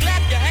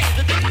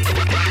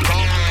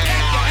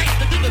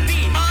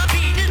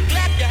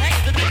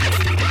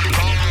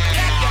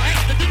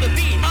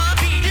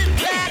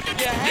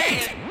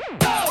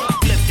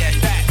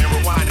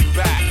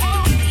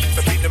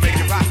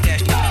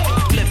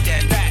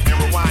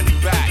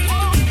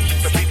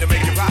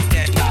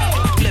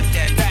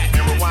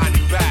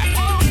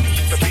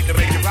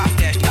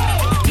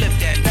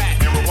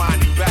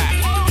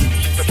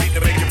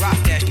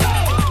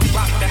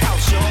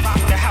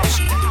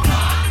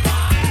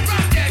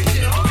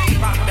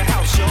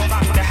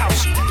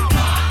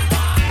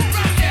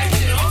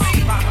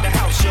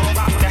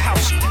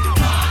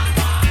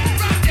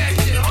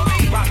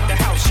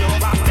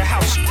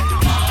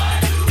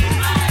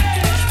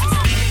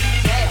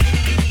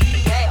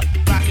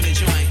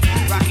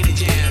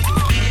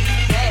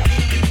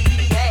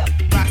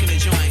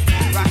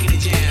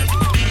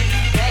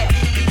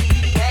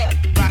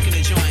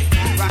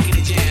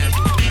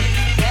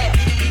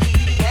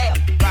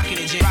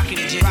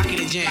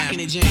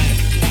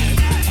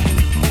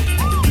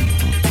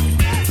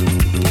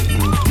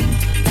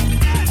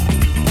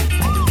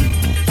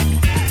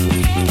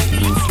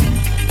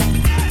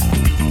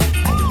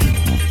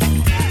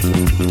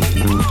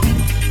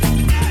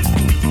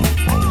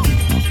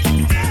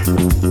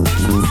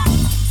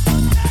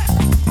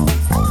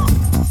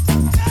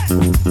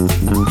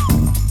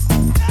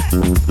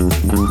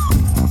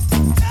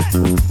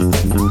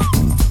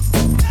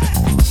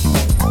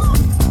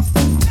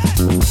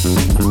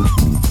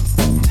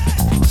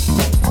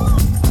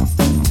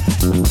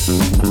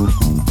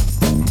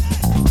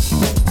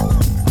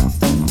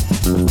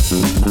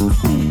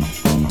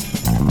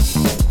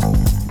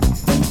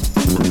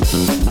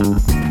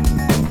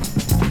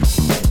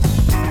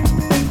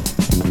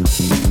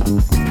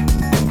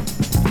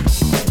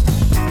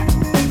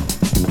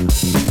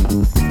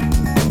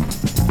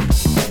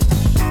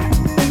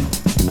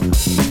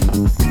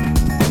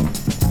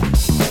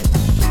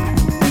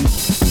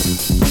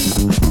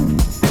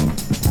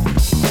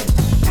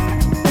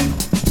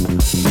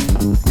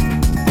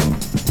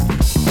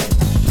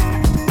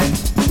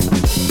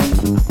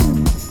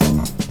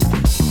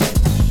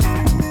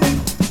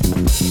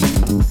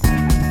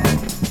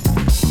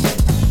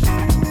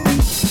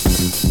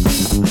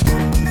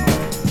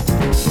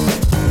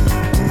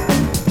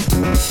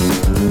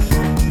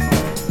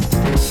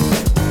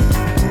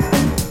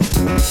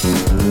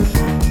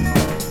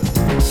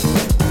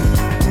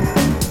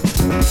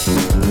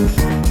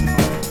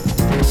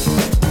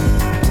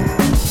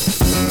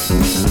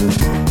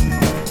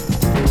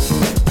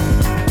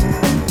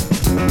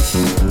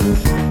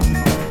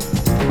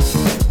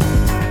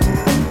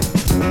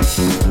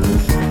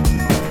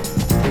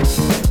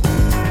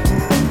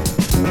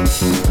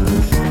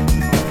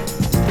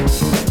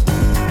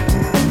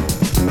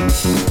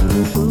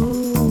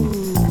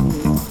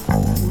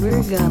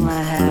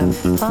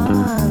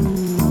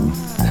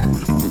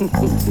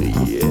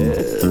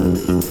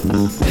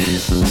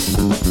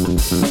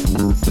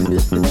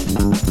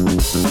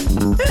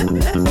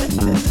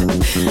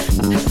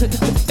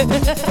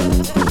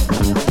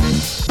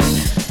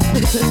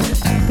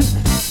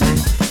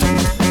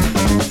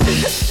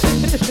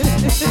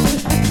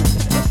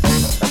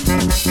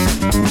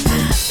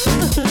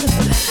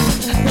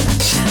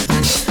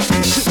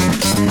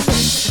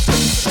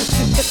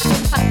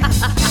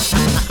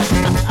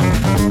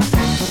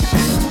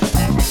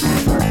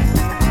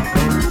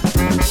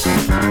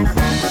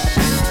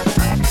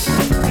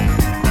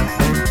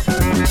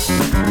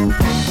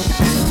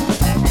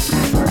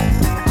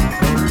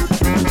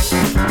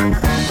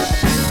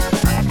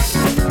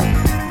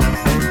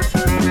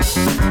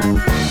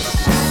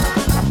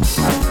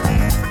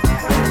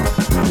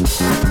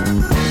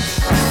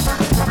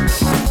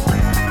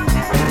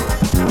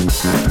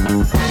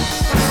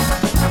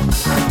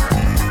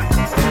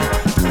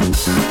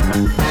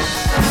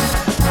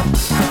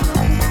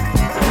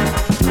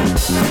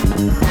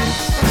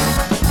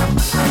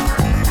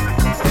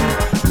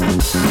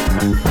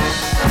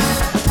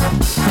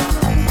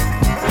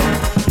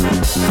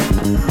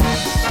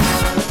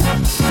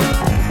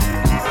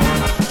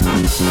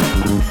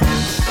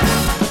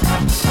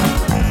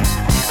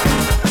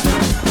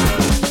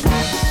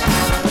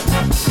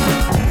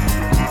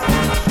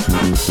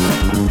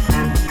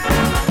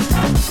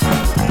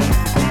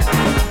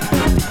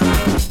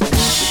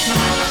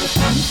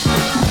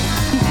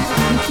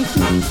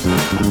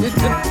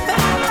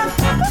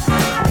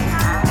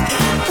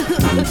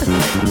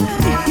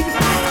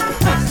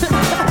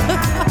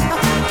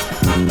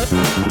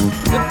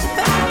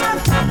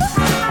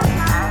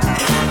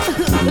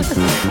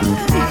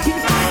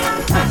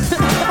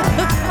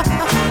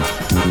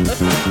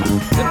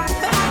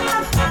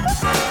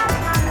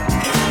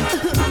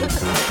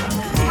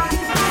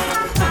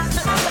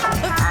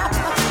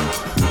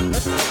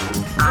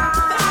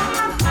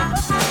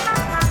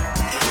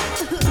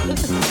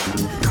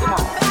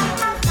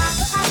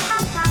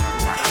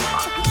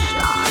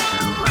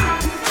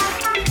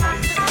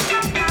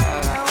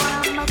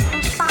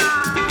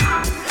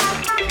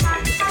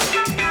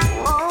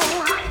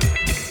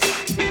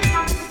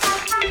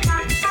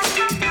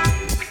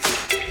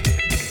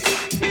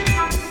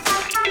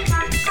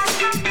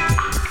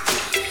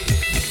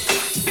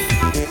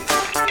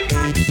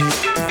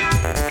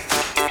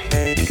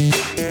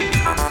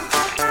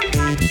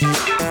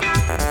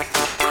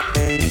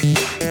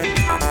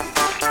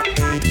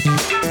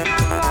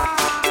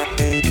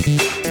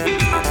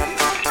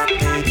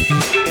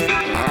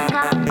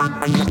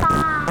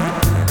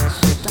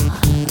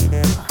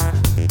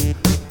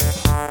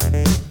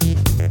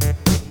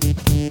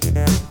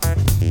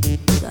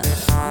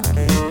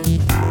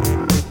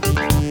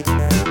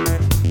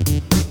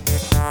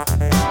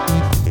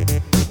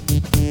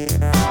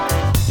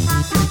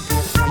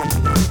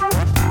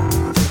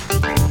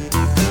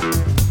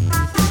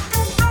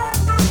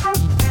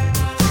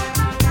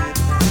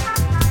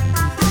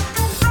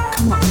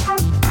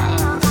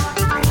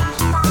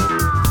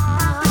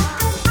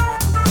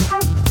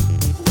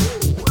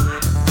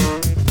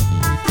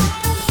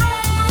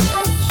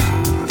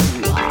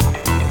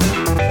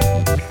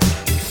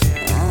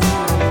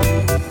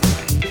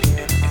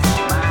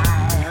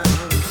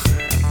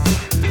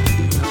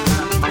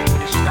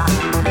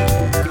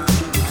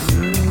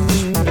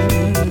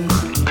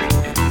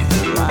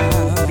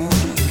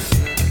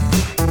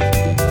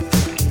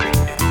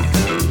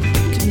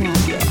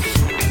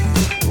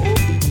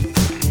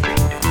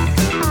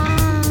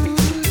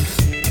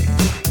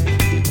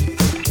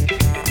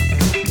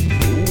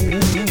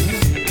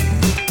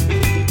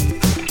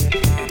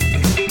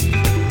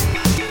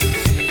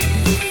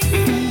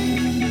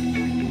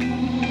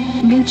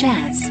 New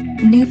jazz,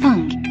 new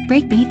funk,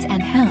 breakbeats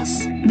and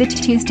house. The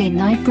Tuesday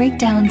Night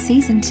Breakdown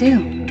Season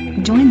 2.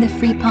 Join the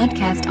free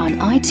podcast on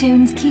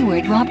iTunes,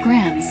 keyword Rob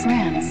Grams.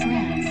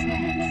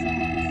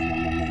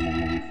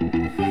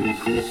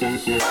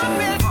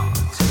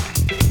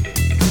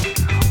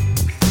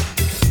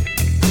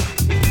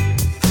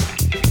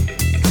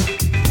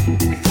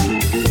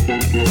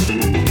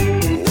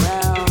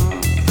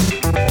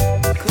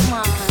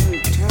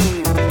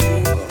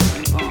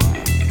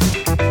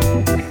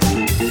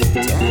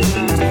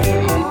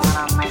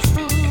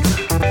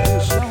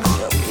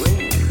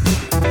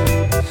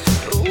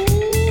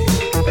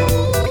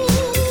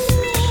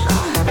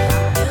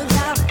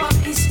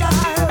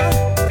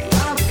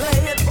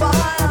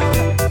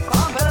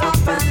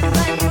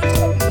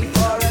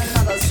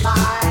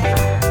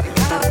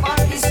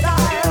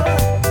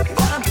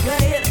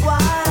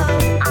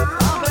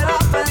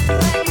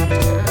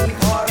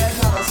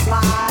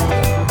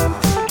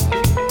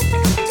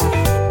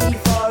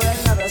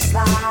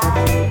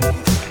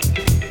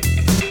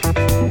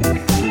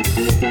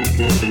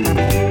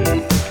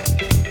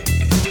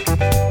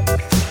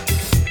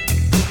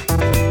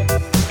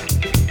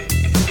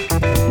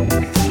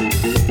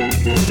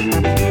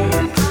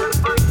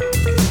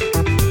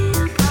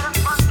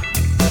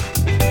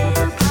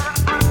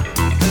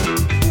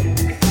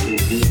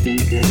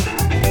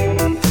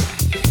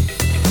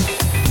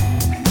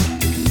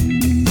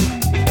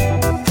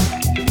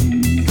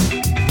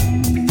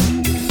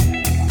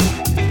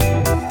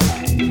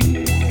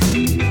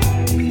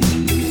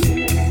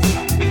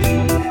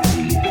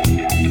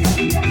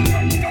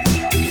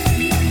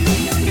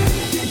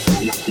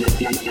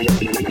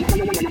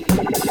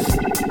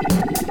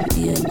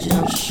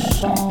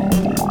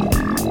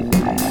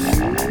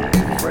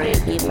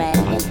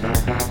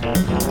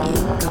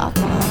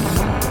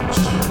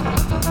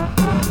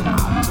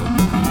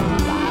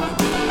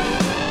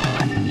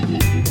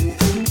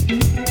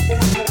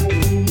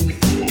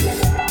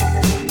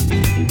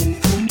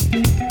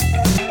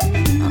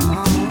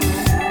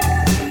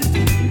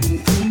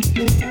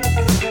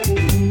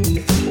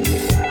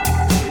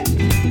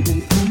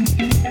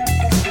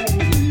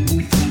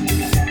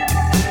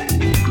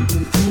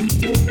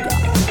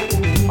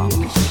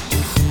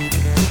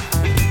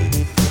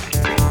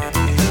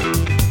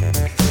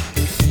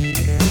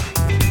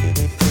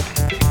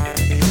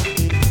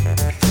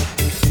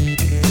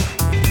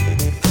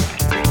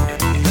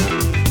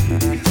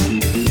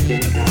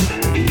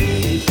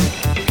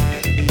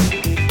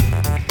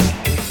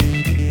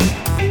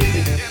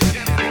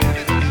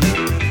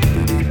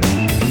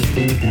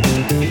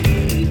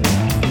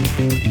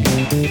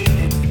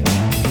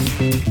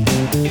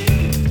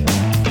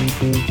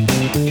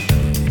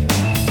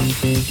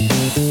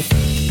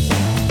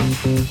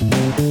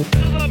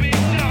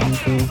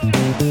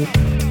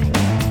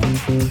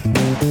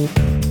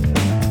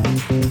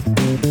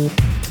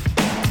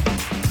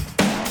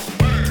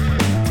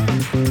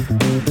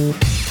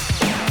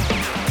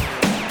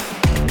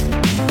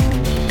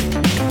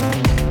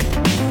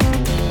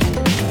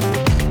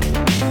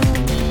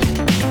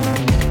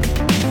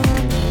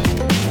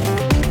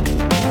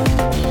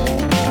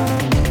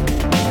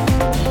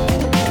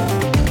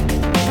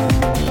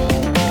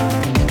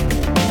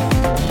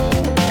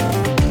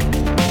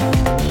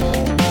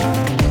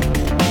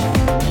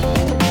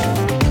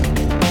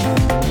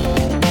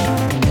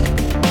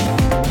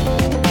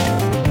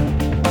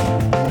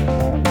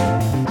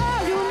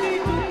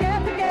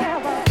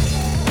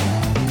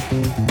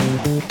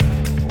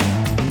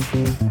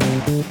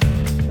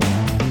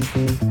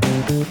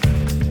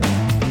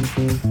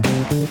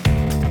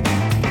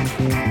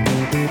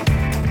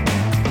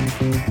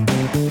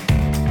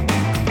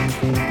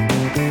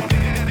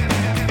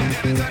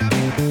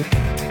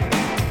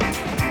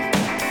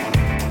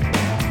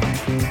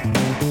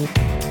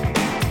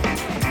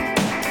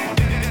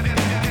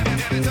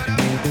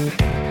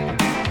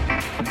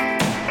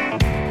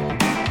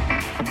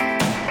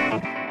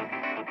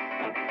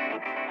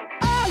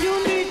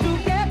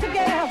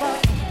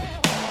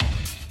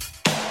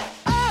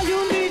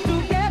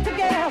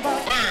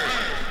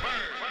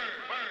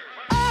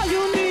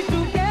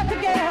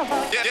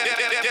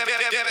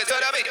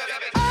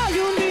 All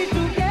you need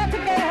to get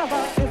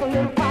together is a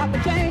little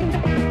pocket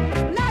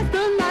change.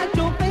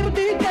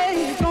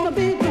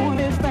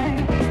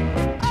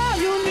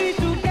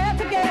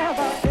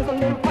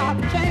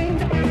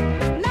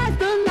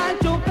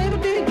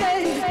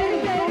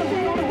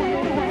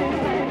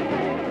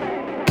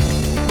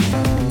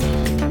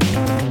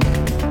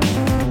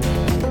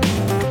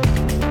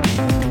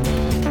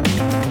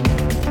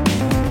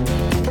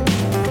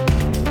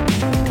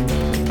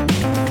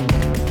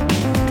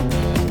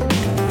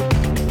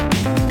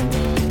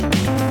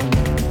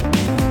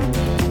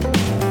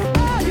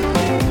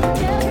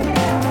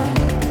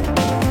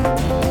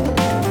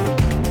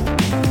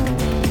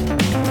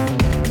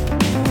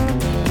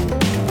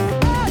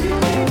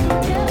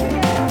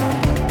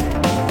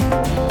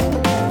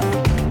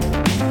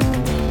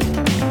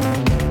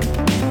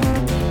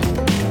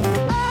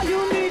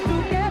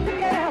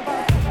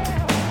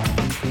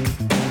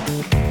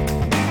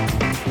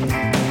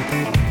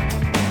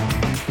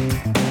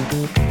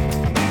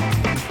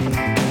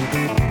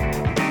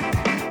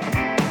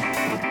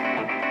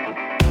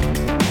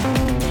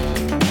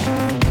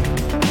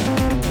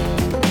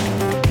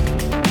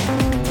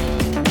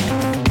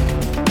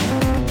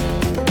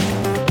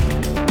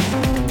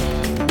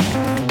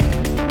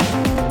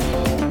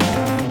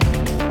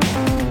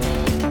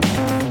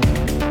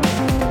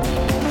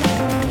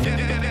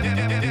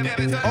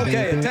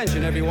 Okay,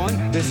 attention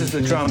everyone. This is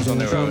the drums on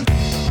the road.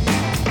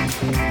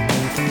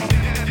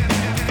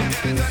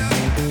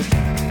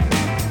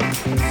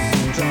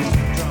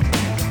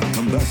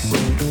 Come back, bro.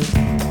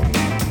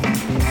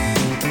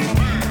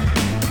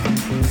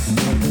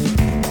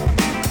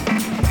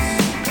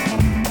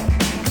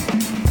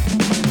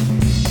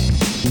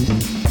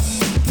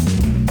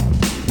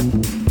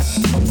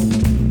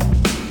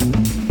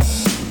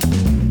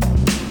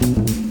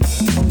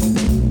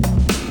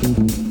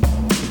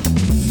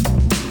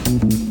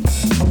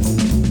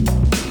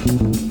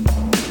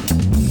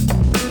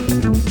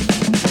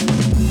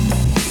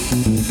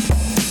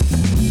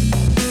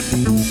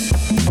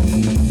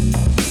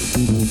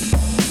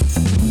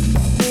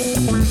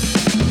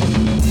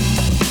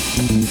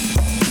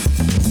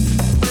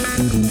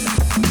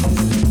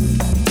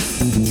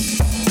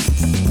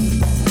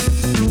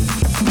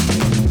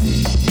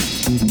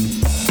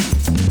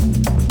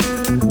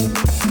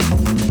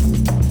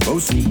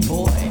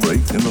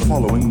 Break in the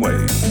following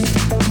way.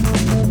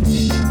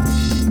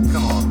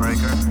 Come on,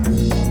 breaker.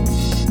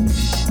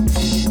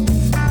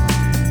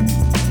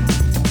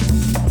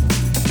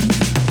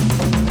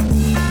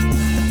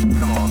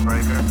 Come on,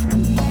 breaker.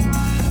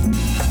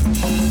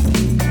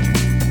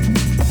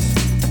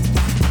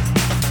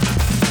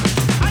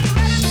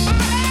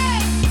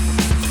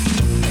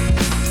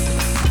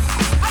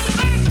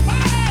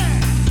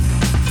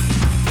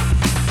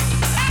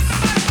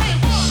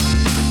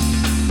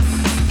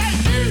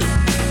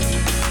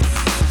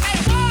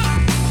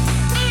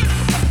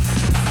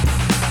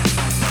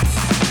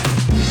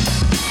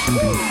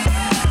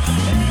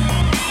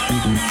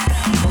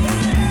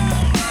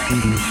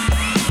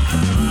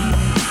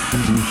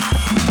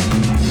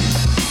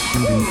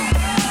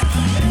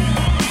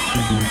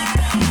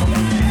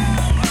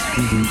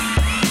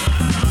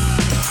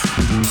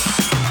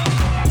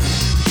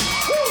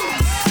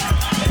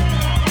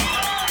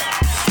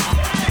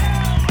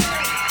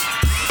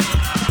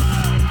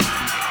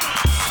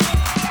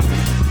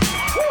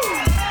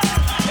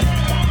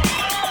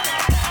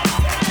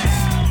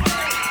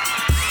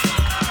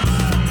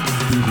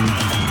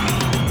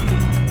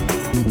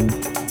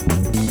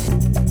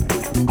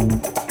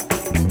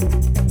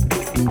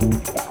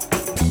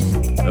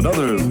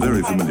 Another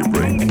very familiar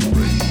break.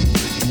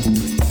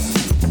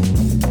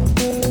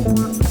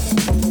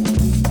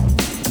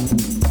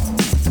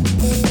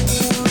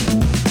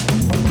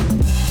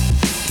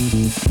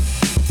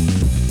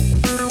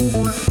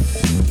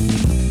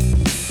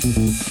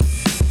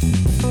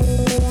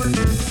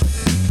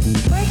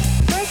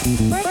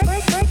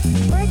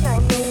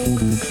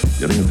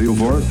 Getting a feel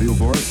for it?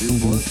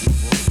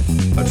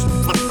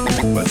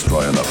 Let's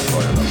try another.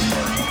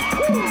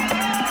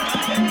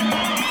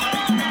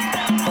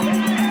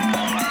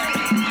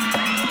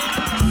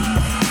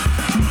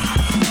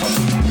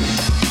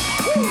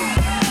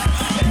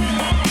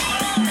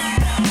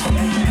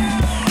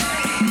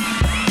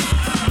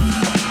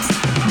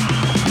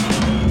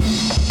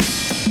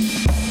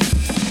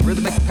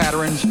 Rhythmic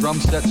patterns, drum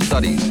set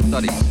studies.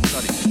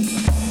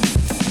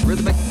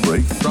 Rhythmic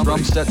break,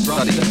 drum set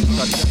studies.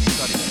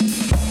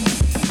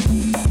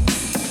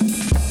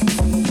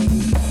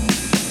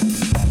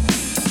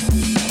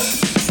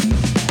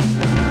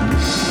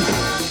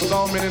 It's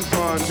all meant in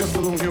fun, just a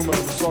little humor,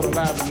 sort of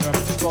laughing,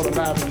 sort of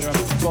laughing,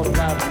 sort of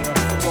laughing,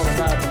 sort of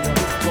laughing,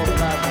 sort of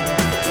laughing,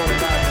 sort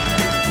of laughing,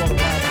 sort of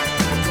laughing.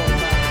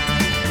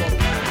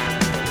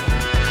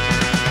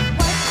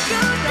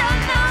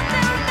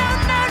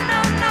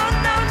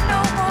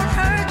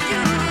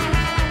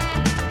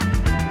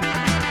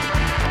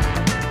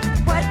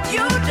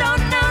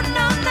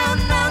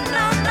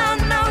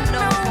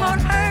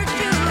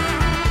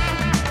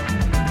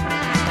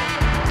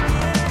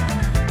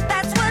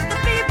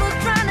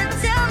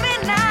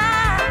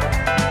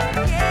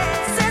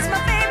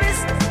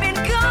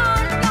 Gone.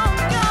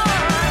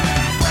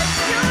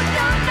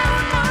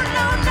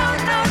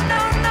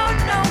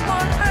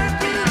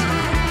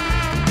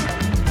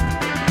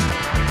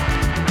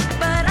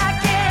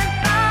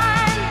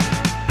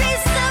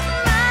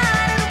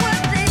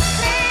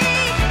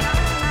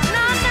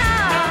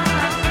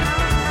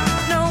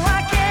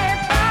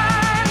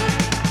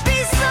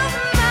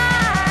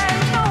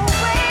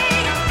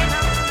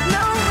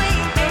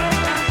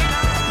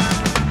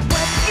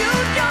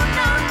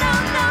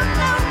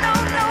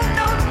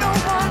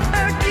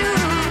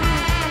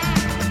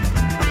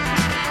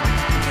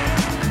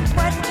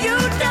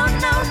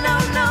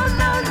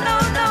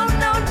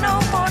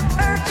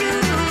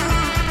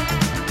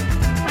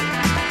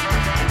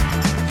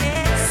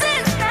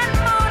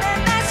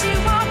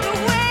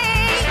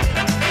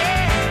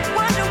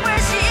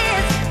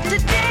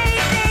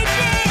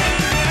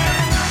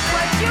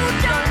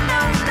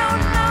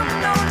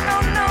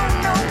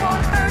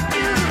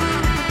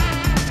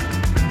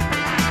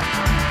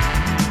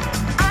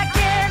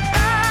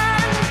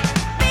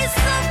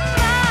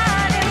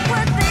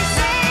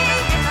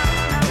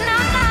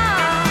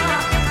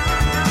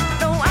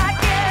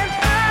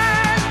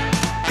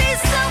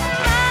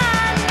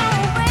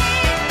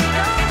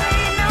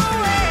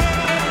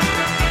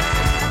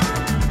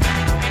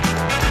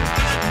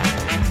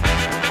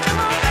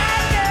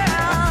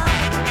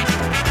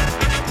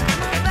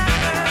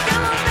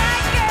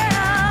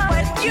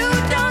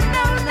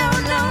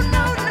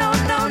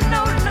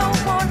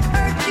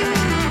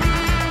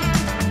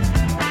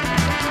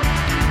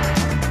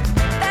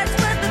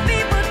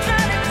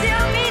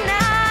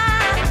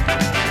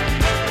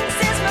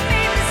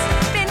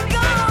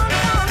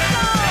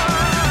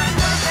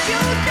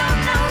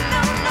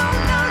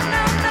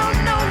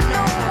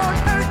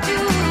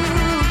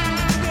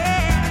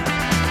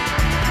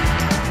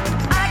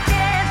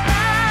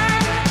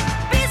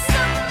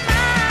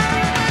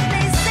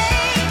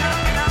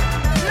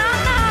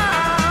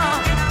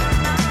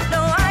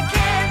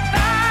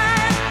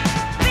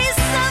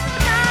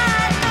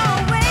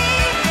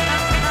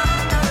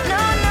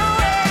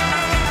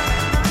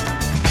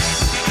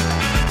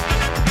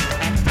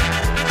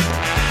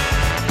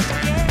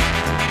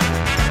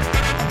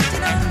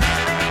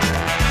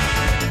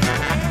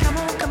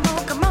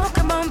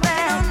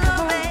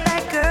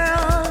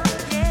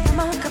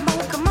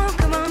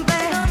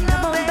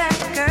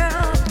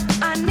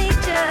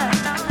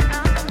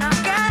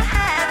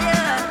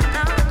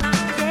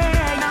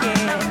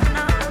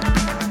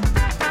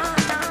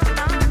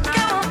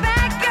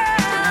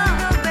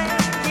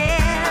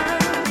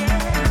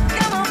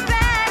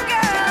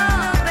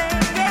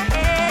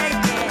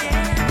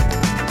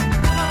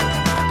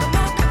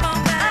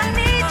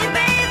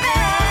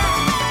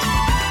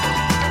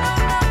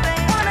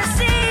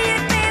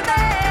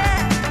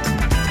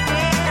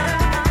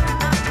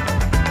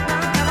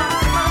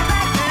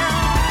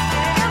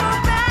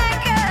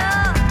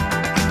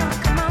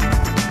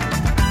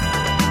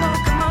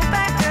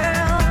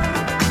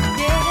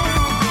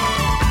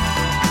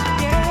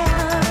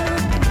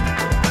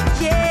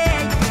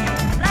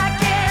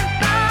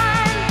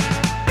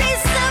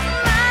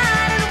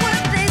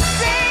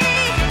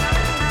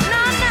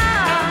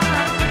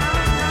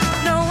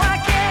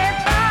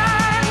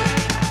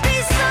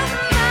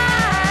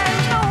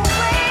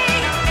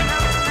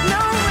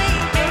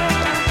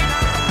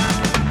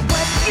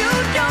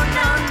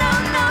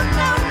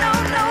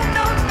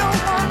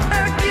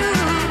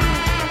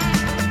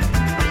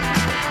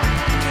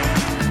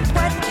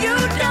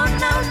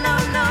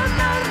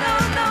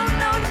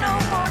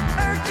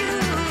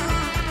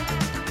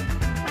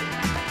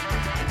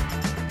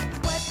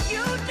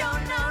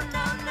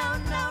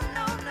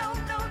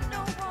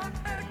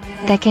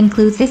 That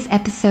concludes this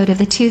episode of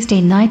the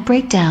Tuesday Night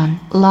Breakdown.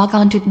 Log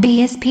on to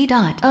bsp.org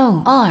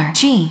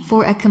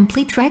for a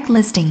complete track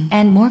listing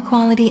and more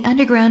quality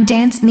underground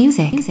dance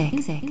music.